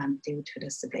of them due to the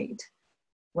split.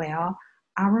 Well,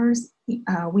 ours, we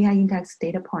are index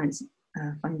data points,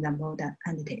 for example, the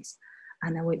entities,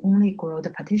 and we only grow the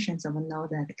partitions of a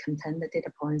node that contain the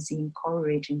data points in core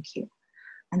region Q.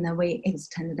 And then we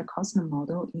extend the cost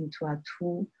model into a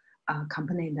two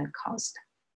component cost,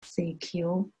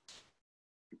 CQ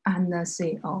and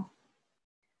CO.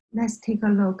 Let's take a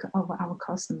look of our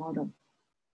cost model.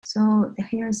 So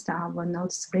here's our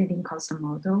node splitting cost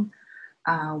model,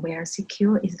 where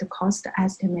CQ is the cost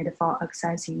estimate for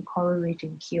accessing core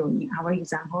region Q. In our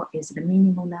example, is the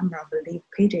minimum number of leaf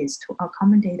pages to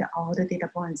accommodate all the data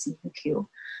points in the queue.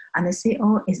 And the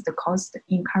CO is the cost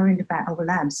incurred by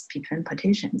overlaps between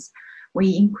partitions. We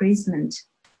increment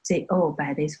CO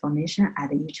by this formation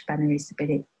at each binary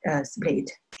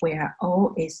split, where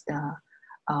O is the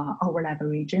overlap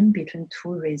region between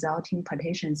two resulting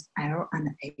partitions L and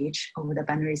H over the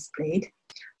binary split,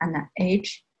 and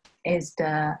H is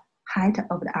the height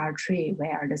of the R tree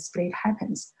where the split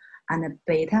happens, and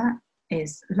beta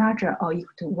is larger or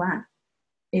equal to 1,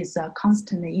 is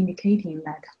constantly indicating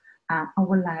that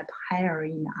overlap higher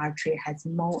in the R tree has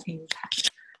more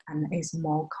impact and is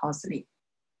more costly.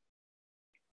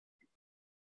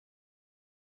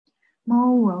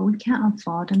 Moreover, we can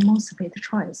afford more split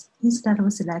choice. Instead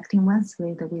of selecting one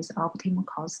split with optimal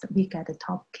cost, we get the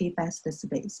top K best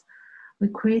space. We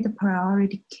create a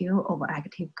priority queue of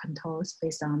active controls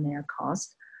based on their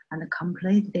cost and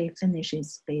completely finish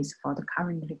its space for the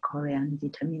currently query and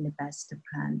determine the best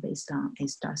plan based on a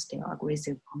still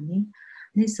aggressive pony.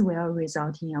 This will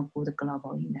result in a good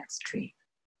global index tree.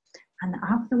 And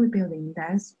after we build the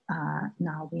index,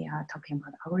 now we are talking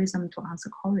about algorithm to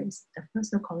answer queries. The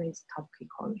first query is top key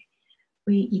query.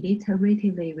 We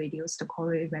iteratively reduce the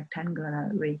query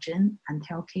rectangular region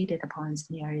until key data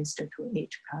points nearest to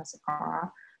H plus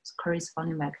R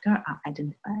corresponding vector are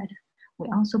identified. We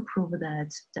also prove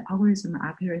that the algorithm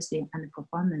accuracy and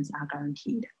performance are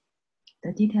guaranteed.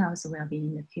 The details will be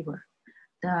in the table.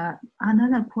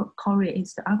 Another query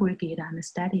is the aggregate and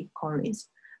static queries.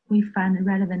 We find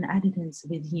relevant entities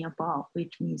within above,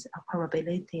 which means a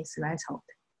probability threshold.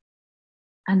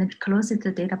 And the closest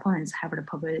data points have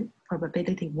the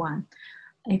probability 1.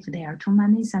 If there are too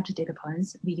many such data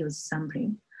points, we use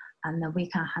sampling. And we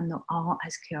can handle all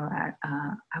SQL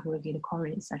aggregate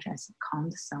queries such as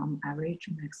count, sum, average,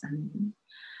 max, and mean.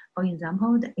 For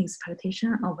example, the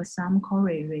expectation of a sum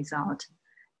query result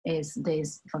is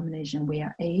this formulation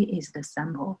where A is the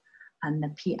sample and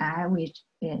the PI, which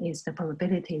is the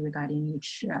probability regarding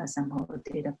each sample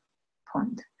data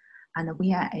point. And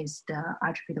VI is the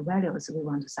attribute values we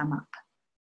want to sum up.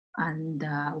 And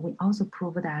we also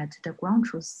prove that the ground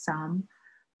truth sum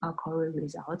query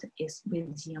result is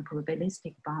within a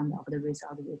probabilistic bound of the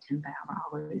result written by our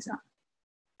algorithm.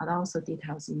 And also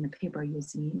details in the paper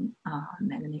using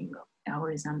magnetic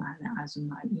algorithm and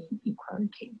Azuma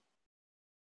inequality.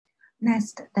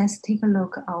 Next, let's take a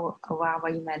look at our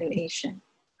evaluation.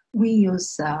 We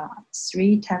use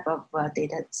 3 types of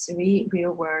data, 3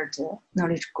 real-world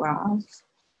knowledge graph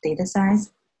data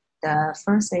sets. The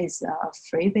first is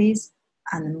Freebase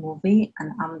and Movie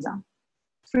and Amazon.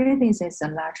 Freebase is a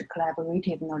large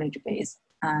collaborative knowledge base,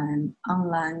 an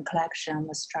online collection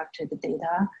of structured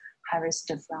data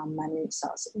harvested from many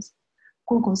sources.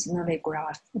 Google's knowledge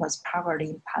graph was powered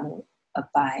in part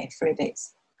by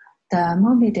Freebase. The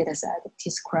movie dataset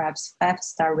describes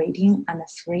 5-star rating and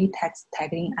free text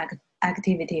tagging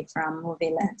activity from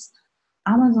movie lens.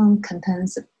 Amazon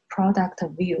contains product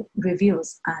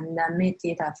reviews and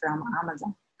metadata from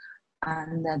Amazon.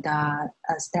 And the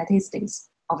statistics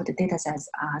of the datasets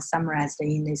are summarized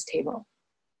in this table.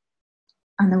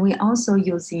 And we also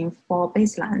using 4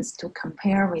 baselines to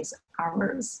compare with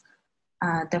ours.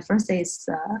 The first is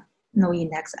no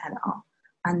index at all.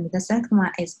 And the second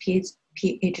one is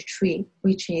PH tree,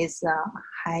 which is a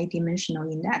high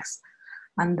dimensional index.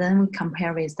 And then we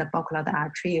compare with the Backlog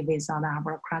R tree without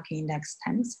our Kraken index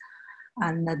tags.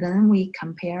 And then we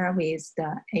compare with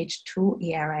the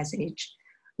H2 ELSH,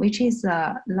 which is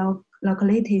a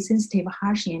locality sensitive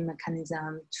hashing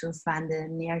mechanism to find the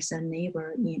nearest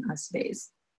neighbor in a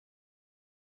space.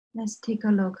 Let's take a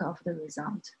look of the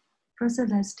result. First,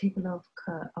 let's take a look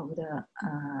of the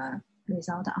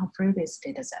result on Freebase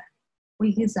dataset.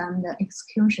 We examine the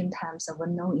execution times of a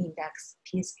no index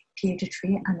PH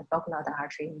tree and Backlog R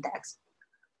tree index.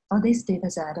 For this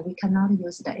dataset, we cannot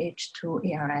use the H2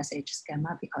 ELSH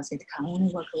schema because it can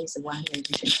only work with one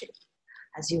relationship.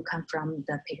 As you can from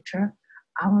the picture,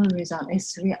 our result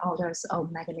is 3 orders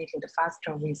of magnitude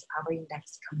faster with our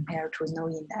index compared to no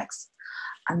index.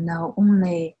 And now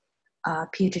only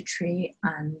PH tree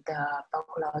and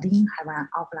backloading have an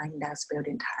offline index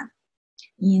building time.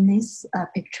 In this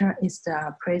picture is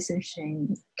the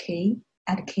precision K.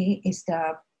 At K is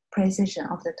the precision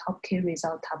of the top K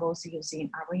result tables using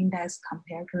our index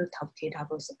compared to the top K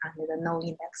tables and the no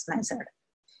index method.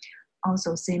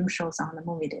 Also, same shows on the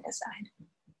movie data side.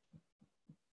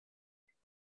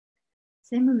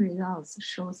 Same results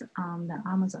shows on the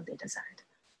Amazon data side.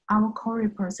 Our query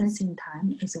processing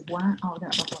time is 1 order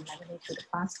of magnitude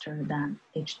faster than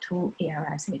H2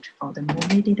 ALSH for the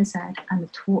movie dataset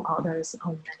and 2 orders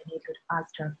of magnitude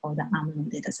faster for the unknown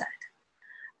dataset.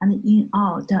 And in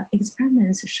all, the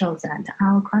experiments show that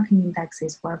our cracking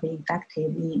indexes will be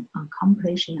effective in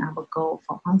accomplishing our goal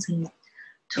for answering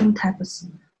 2 types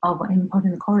of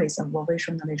important queries of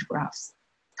visual knowledge graphs,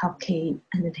 top K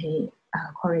entity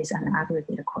queries and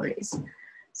aggregate queries.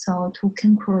 So to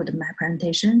conclude my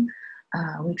presentation,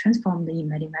 we transformed the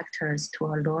embedding vectors to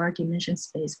a lower dimension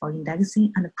space for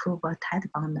indexing and prove a tight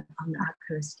bound on the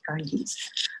accuracy guarantees.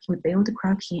 We built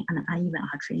cracking and uneven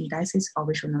archery indexes for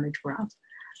visual knowledge graphs.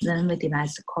 Then we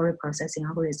devised a query processing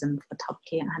algorithm for top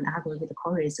K and aggregate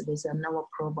queries with a novel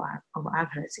proof of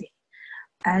accuracy.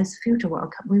 As future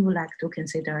work, we would like to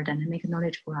consider dynamic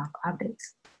knowledge graph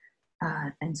updates.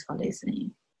 Thanks for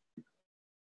listening.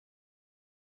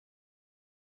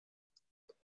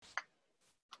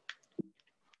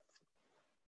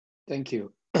 Thank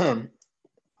you.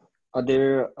 Are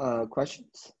there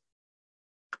questions?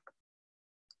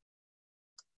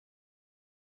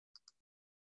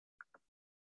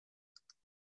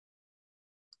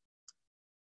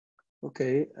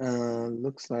 Okay,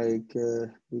 looks like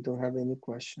we don't have any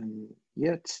question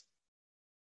yet.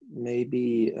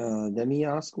 Maybe let me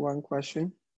ask one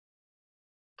question.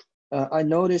 I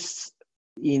noticed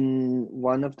in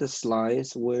one of the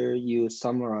slides where you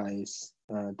summarize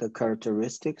the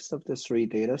characteristics of the 3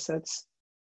 data sets.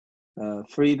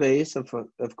 Freebase,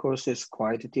 of course, is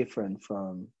quite different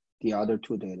from the other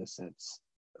 2 data sets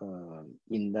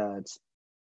in that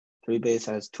Freebase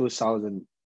has 2,000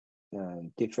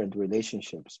 different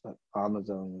relationships, but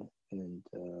Amazon and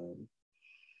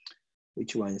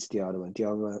which one is the other one? The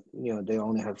other one, you know, they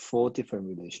only have 4 different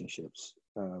relationships.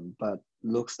 But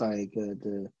looks like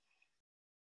the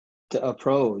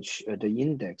approach, the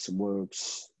index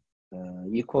works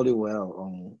equally well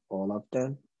on all of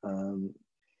them.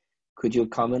 Could you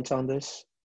comment on this?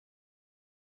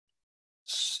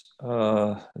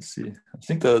 Let's see. I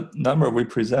think the number we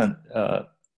present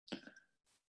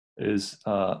is,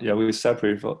 yeah, we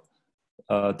separate for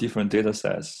different data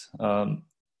sets.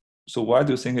 So why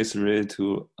do you think it's related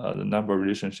to the number of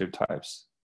relationship types?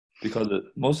 Because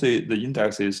mostly the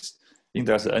index is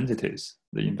index entities,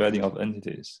 the embedding of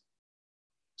entities.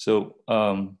 So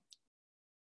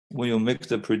when you make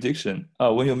the prediction,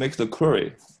 when you make the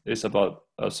query, it's about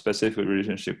a specific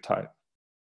relationship type.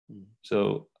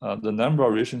 So the number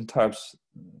of relationship types,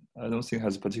 I don't think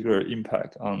has a particular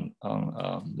impact on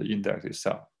the index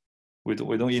itself. We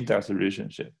don't index the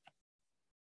relationship.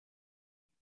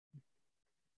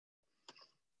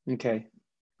 Okay.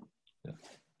 Yeah.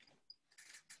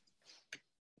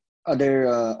 Are there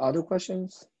other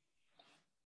questions?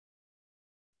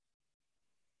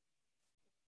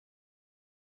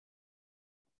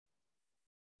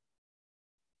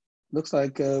 Looks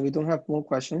like we don't have more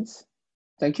questions.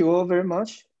 Thank you all very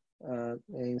much.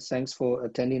 And thanks for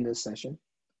attending this session.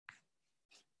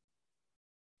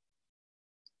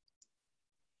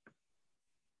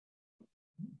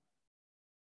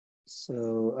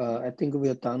 So I think we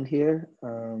are done here.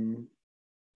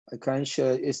 I can't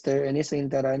share, is there anything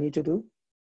that I need to do?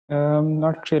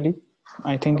 Not really.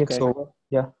 I think Okay. it's over.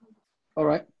 Yeah. All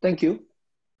right. Thank you.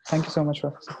 Thank you so much,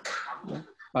 Professor.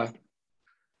 Bye.